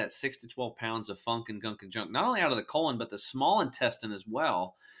is to get that 6 to 12 pounds of funk and gunk and junk, not only out of the colon, but the small intestine as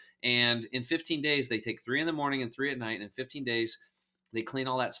well. And in 15 days, they take 3 in the morning and 3 at night. And in 15 days, they clean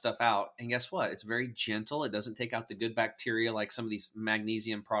all that stuff out. And guess what? It's very gentle. It doesn't take out the good bacteria like some of these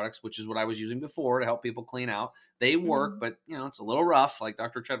magnesium products, which is what I was using before to help people clean out. They work, but it's a little rough, like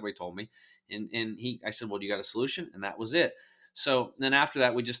Dr. Treadway told me. And I said, well, you got a solution? And that was it. So then after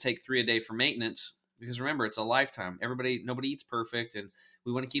that, we just take 3 a day for maintenance because remember, it's a lifetime. Nobody eats perfect, and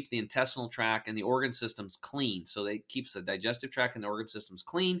we want to keep the intestinal tract and the organ systems clean. So it keeps the digestive tract and the organ systems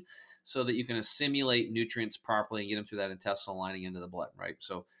clean so that you can assimilate nutrients properly and get them through that intestinal lining into the blood, right?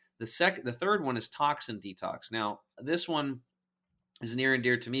 So The third one is toxin detox. Now, this one is near and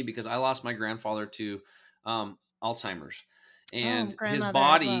dear to me because I lost my grandfather to Alzheimer's, and his grandmother.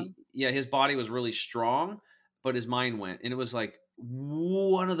 body, his body was really strong, but his mind went, and it was like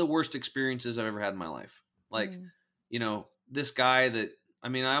one of the worst experiences I've ever had in my life. Like, this guy that, I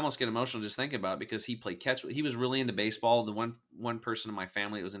mean, I almost get emotional just thinking about it because he played catch. He was really into baseball. The one person in my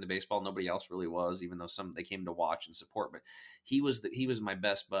family that was into baseball, nobody else really was, even though they came to watch and support. But he was my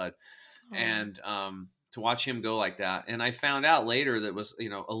best bud, and to watch him go like that. And I found out later that was,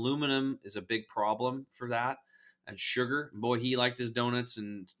 aluminum is a big problem for that, and sugar. Boy, he liked his donuts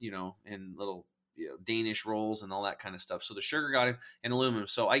and and little Danish rolls and all that kind of stuff. So the sugar got him, and aluminum.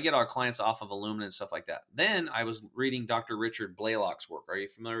 So I get our clients off of aluminum and stuff like that. Then I was reading Dr. Richard Blaylock's work. Are you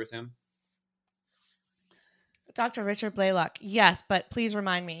familiar with him? Dr. Richard Blaylock. Yes, but please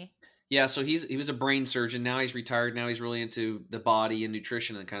remind me. Yeah, so he was a brain surgeon. Now he's retired. Now he's really into the body and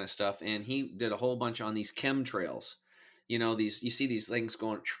nutrition and kind of stuff. And he did a whole bunch on these chemtrails. You see these things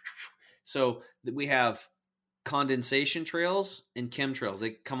going. So we have condensation trails and chemtrails.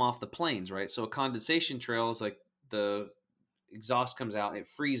 They come off the planes, right? So a condensation trail is like the exhaust comes out, it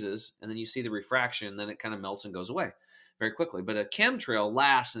freezes, and then you see the refraction, and then it kind of melts and goes away very quickly. But a chemtrail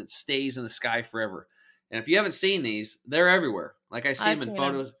lasts and it stays in the sky forever. And if you haven't seen these, they're everywhere. Like I see them in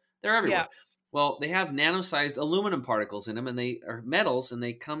photos. They're everywhere. Yeah. Well, they have nano-sized aluminum particles in them, and they are metals, and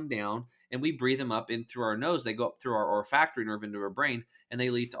they come down, and we breathe them up in through our nose. They go up through our olfactory nerve into our brain, and they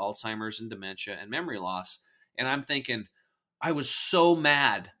lead to Alzheimer's and dementia and memory loss. And I'm thinking, I was so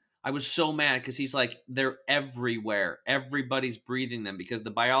mad. Because he's like, they're everywhere. Everybody's breathing them because the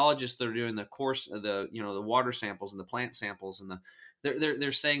biologists that are doing the course of the water samples and the plant samples and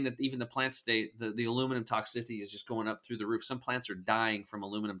they're saying that even the plants the aluminum toxicity is just going up through the roof. Some plants are dying from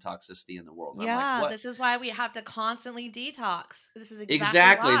aluminum toxicity in the world. And yeah, this is why we have to constantly detox. This is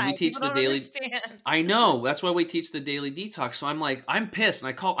exactly why. We teach the daily. Understand. I know, that's why we teach the daily detox. So I'm like, I'm pissed,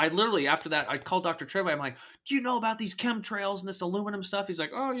 and I literally after that I called Dr. Treadway. I'm like, do you know about these chemtrails and this aluminum stuff? He's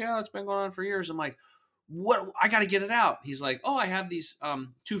like, oh yeah, it's been going on for years. I'm like, what? I got to get it out. He's like, oh, I have these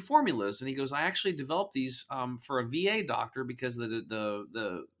 2 formulas, and he goes, I actually developed these for a VA doctor because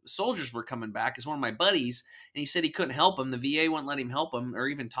the soldiers were coming back. It's one of my buddies, and he said he couldn't help him. The VA wouldn't let him help him or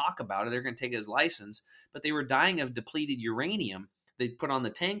even talk about it. They're going to take his license, but they were dying of depleted uranium. They put on the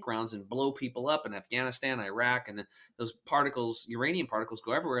tank rounds and blow people up in Afghanistan, Iraq, and those particles, uranium particles,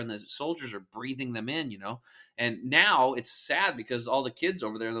 go everywhere, and the soldiers are breathing them in, And now it's sad because all the kids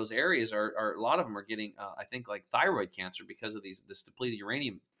over there in those areas are a lot of them are getting, I think, like thyroid cancer because of this depleted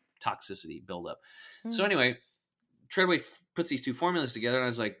uranium toxicity buildup. So anyway, Treadway puts these 2 formulas together, and I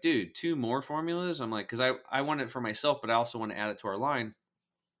was like, dude, 2 more formulas? I'm like, because I want it for myself, but I also want to add it to our line.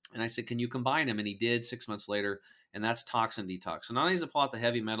 And I said, can you combine them? And he did 6 months later. And that's toxin detox. So not only does it pull out the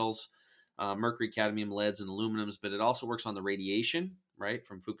heavy metals, mercury, cadmium, leads, and aluminums, but it also works on the radiation, right,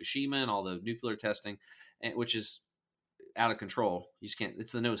 from Fukushima and all the nuclear testing, which is out of control. You just can't.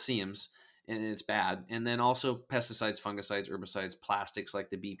 It's the no-see-ums, and it's bad. And then also pesticides, fungicides, herbicides, plastics like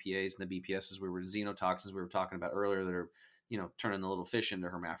the BPAs and the BPSs, xenotoxins we were talking about earlier that are, turning the little fish into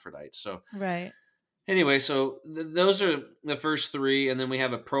hermaphrodites. So right. Anyway, so those are the first 3, and then we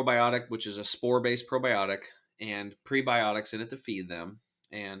have a probiotic, which is a spore-based probiotic, and prebiotics in it to feed them.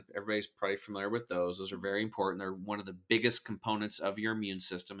 And everybody's probably familiar with those. Those are very important. They're one of the biggest components of your immune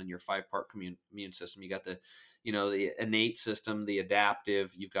system and your 5-part immune system. You got the innate system, the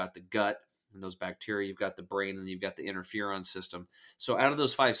adaptive, you've got the gut and those bacteria, you've got the brain, and you've got the interferon system. So out of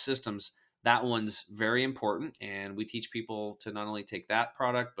those 5 systems, that one's very important. And we teach people to not only take that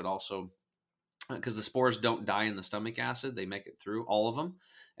product, but also because the spores don't die in the stomach acid, they make it through all of them,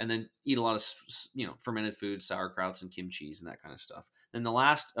 and then eat a lot of fermented foods, sauerkrauts and kimchis and that kind of stuff. Then the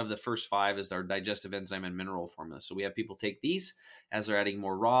last of the first 5 is our digestive enzyme and mineral formula. So we have people take these as they're adding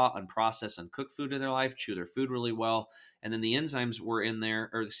more raw, unprocessed, uncooked food to their life, chew their food really well, and then the enzymes were in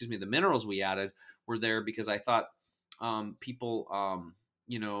there, the minerals we added were there because I thought people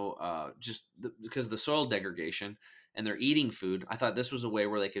because of the soil degradation. And they're eating food. I thought this was a way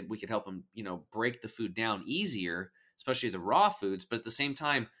where we could help them, break the food down easier, especially the raw foods, but at the same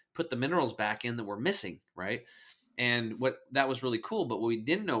time, put the minerals back in that we're missing, right? And that was really cool. But what we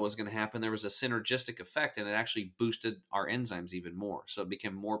didn't know was going to happen, there was a synergistic effect, and it actually boosted our enzymes even more. So it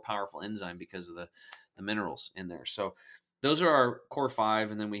became more powerful enzyme because of the minerals in there. So those are our core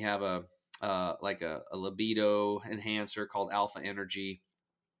 5. And then we have a libido enhancer called Alpha Energy.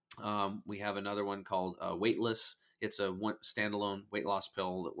 We have another one called Weightless. It's a standalone weight loss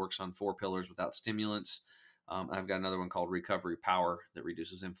pill that works on 4 pillars without stimulants. I've got another one called Recovery Power that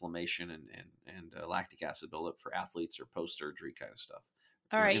reduces inflammation and lactic acid buildup for athletes or post-surgery kind of stuff.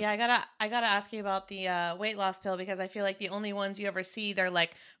 All right, yeah, I gotta ask you about the weight loss pill, because I feel like the only ones you ever see, they're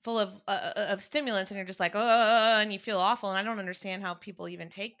like full of stimulants, and you're just like, oh, and you feel awful, and I don't understand how people even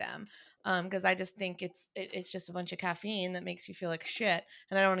take them, because I just think it's just a bunch of caffeine that makes you feel like shit,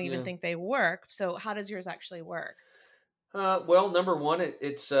 and I don't even Yeah. think they work. So how does yours actually work? Well, number one,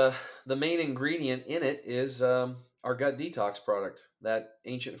 it's the main ingredient in it is our gut detox product, that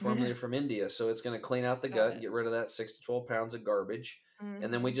ancient formula from India. So it's going to clean out the Got gut and it. get rid of that 6 to 12 pounds of garbage.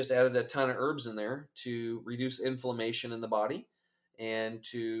 And then we Hmm. just added a ton of herbs in there to reduce inflammation in the body and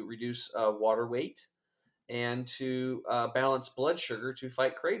to reduce water weight and to balance blood sugar to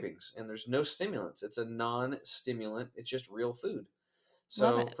fight cravings. And there's no stimulants. It's a non-stimulant. It's just real food.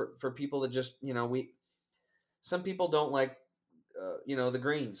 Love So it. for people that just, some people don't like, the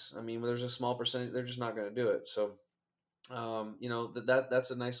greens. I mean, there's a small percentage, they're just not going to do it. So,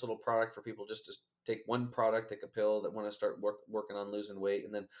 that's a nice little product for people just to take one product, take a pill that want to start working on losing weight.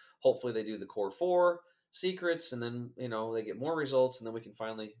 And then hopefully they do the core 4 secrets, and then, they get more results, and then we can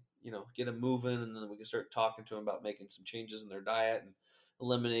finally, get them moving. And then we can start talking to them about making some changes in their diet and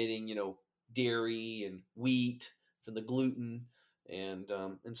eliminating, dairy and wheat from the gluten and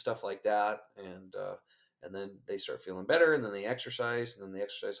stuff like that. And then they start feeling better, and then they exercise, and then the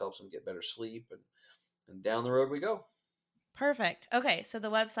exercise helps them get better sleep, and down the road we go. Perfect. Okay, so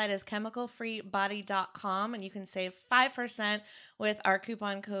the website is chemicalfreebody.com, and you can save 5% with our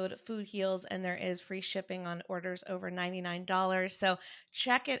coupon code FoodHeals, and there is free shipping on orders over $99. So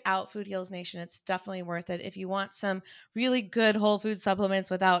check it out, Food Heals Nation. It's definitely worth it if you want some really good whole food supplements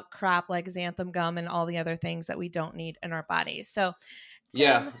without crap like xanthan gum and all the other things that we don't need in our bodies. So,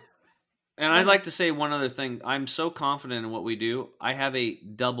 Yeah. Tim, And go I'd ahead. like to say one other thing. I'm so confident in what we do. I have a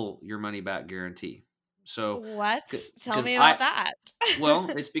double your money back guarantee. So, What? Tell because me about that. well,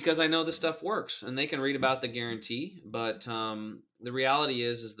 it's because I know this stuff works, and they can read about the guarantee. But the reality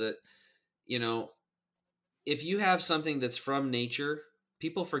is that, if you have something that's from nature,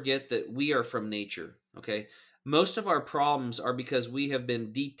 people forget that we are from nature. Okay. Most of our problems are because we have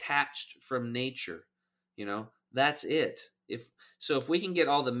been detached from nature. That's it. If we can get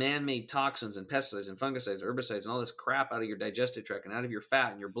all the man-made toxins and pesticides and fungicides, herbicides, and all this crap out of your digestive tract and out of your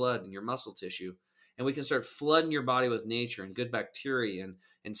fat and your blood and your muscle tissue, and we can start flooding your body with nature and good bacteria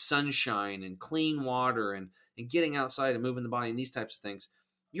and sunshine and clean water and getting outside and moving the body and these types of things,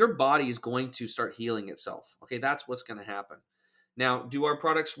 your body is going to start healing itself. Okay, that's what's going to happen. Now, do our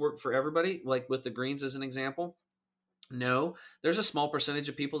products work for everybody? Like with the greens as an example? No. There's a small percentage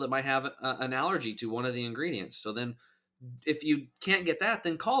of people that might have an allergy to one of the ingredients. So then if you can't get that,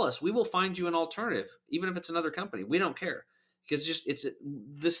 then call us. We will find you an alternative, even if it's another company. We don't care, because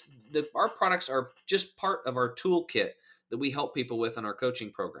our products are just part of our toolkit that we help people with in our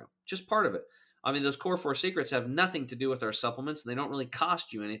coaching program. Just part of it. I mean, those core 4 secrets have nothing to do with our supplements, and they don't really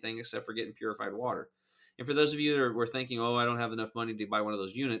cost you anything except for getting purified water. And for those of you that were thinking, oh, I don't have enough money to buy one of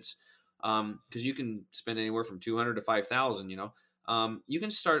those units, because you can spend anywhere from $200 to $5,000, you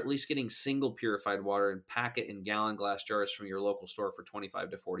can start at least getting single purified water and pack it in gallon glass jars from your local store for 25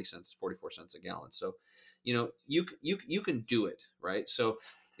 to 40 cents, 44 cents a gallon. So, you can do it, right? So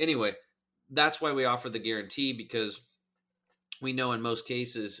anyway, that's why we offer the guarantee, because we know in most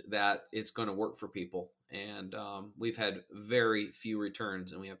cases that it's going to work for people. And we've had very few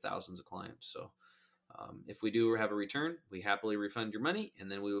returns, and we have thousands of clients. So if we do have a return, we happily refund your money,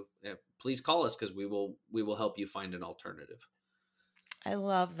 and then please call us, because we will help you find an alternative. I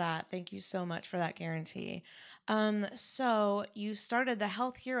love that. Thank you so much for that guarantee. So you started the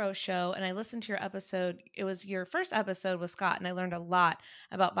Health Hero show, and I listened to your episode. It was your first episode with Scott, and I learned a lot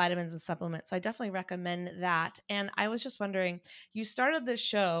about vitamins and supplements. So I definitely recommend that. And I was just wondering, you started the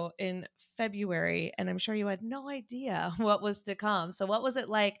show in February, and I'm sure you had no idea what was to come. So what was it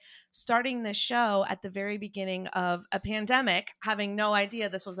like starting the show at the very beginning of a pandemic, having no idea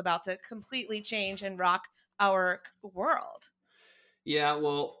this was about to completely change and rock our world? Yeah,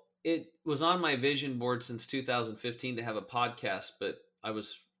 well, it was on my vision board since 2015 to have a podcast, but I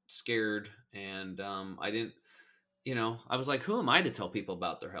was scared, and I didn't, I was like, who am I to tell people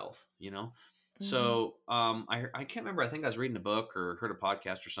about their health, Mhm. So I can't remember. I think I was reading a book or heard a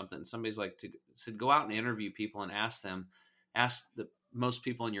podcast or something, and somebody's said go out and interview people and ask the most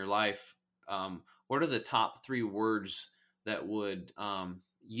people in your life, what are the top 3 words that would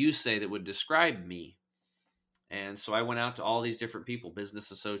you say that would describe me? And so I went out to all these different people,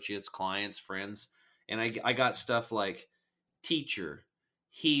 business associates, clients, friends, and I got stuff like teacher,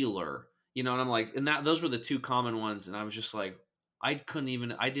 healer, and I'm like, and those were the 2 common ones. And I was just like, I didn't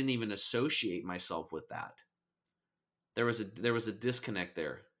even associate myself with that. There was a disconnect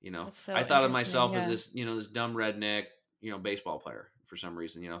there. That's so I thought of interesting. myself as Yeah. this, this dumb redneck, baseball player for some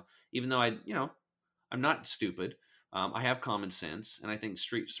reason, even though I'm not stupid. I have common sense, and I think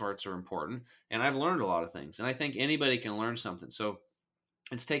street smarts are important, and I've learned a lot of things, and I think anybody can learn something. So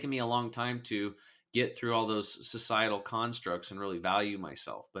it's taken me a long time to get through all those societal constructs and really value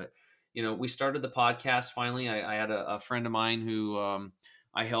myself. But, we started the podcast finally. I had a friend of mine who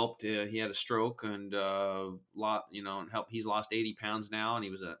I helped. He had a stroke and he's lost 80 pounds now, and he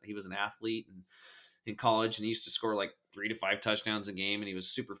was an athlete and in college, and he used to score like 3 to 5 touchdowns a game, and he was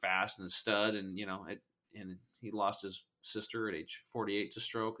super fast and a stud, and and he lost his sister at age 48 to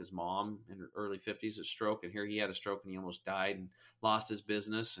stroke, his mom in her early 50s at stroke, and here he had a stroke and he almost died and lost his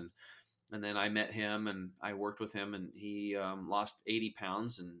business. And then I met him and I worked with him, and he lost 80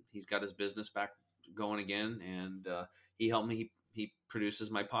 pounds and he's got his business back going again. And he helped me. He produces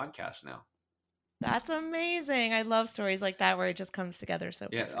my podcast now. That's amazing. I love stories like that where it just comes together so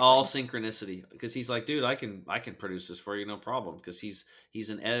perfectly. All synchronicity, because he's like, dude, I can produce this for you, no problem, because he's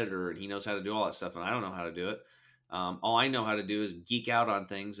an editor and he knows how to do all that stuff, and I don't know how to do it. All I know how to do is geek out on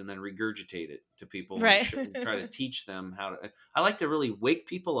things and then regurgitate it to people, right? And try to teach them how to. I like to really wake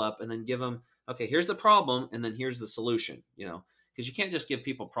people up and then give them, okay, here's the problem, and then here's the solution. Because you can't just give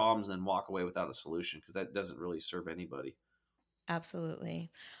people problems and then walk away without a solution, because that doesn't really serve anybody.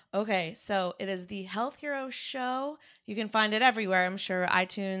 Absolutely. Okay, so it is the Health Hero Show. You can find it everywhere, I'm sure.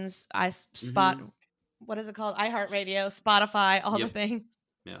 iTunes, what is it called? iHeartRadio, Spotify, all the things.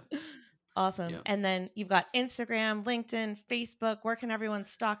 Yeah. Awesome. Yeah. And then you've got Instagram, LinkedIn, Facebook. Where can everyone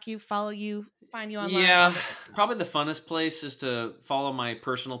stalk you, follow you, find you online? Yeah, probably the funnest place is to follow my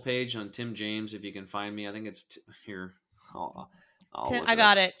personal page on Tim James, if you can find me. I think it's here. I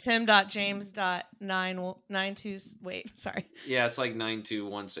got it. Tim.james.992. Wait, sorry. Yeah, it's like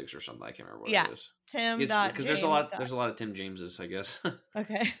 9216 or something. I can't remember what it is. Because there's a lot of Tim Jameses, I guess.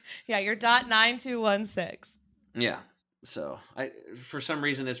 Okay. Yeah, you're .9216. Yeah. So for some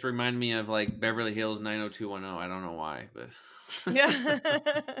reason it's reminding me of like Beverly Hills 90210. I don't know why, but yeah.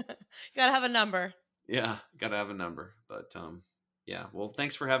 Gotta have a number. Yeah, gotta have a number. But yeah. Well,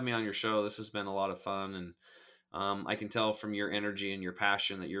 thanks for having me on your show. This has been a lot of fun, and I can tell from your energy and your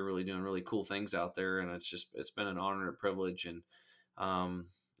passion that you're really doing really cool things out there. And it's been an honor and a privilege. And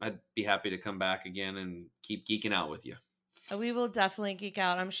I'd be happy to come back again and keep geeking out with you. We will definitely geek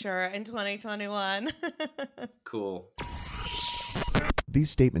out, I'm sure, in 2021. Cool.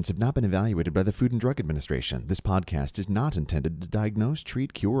 These statements have not been evaluated by the Food and Drug Administration. This podcast is not intended to diagnose,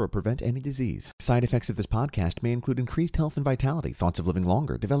 treat, cure, or prevent any disease. Side effects of this podcast may include increased health and vitality, thoughts of living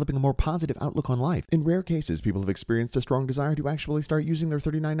longer, developing a more positive outlook on life. In rare cases, people have experienced a strong desire to actually start using their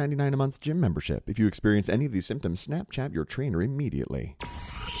 $39.99 a month gym membership. If you experience any of these symptoms, Snapchat your trainer immediately.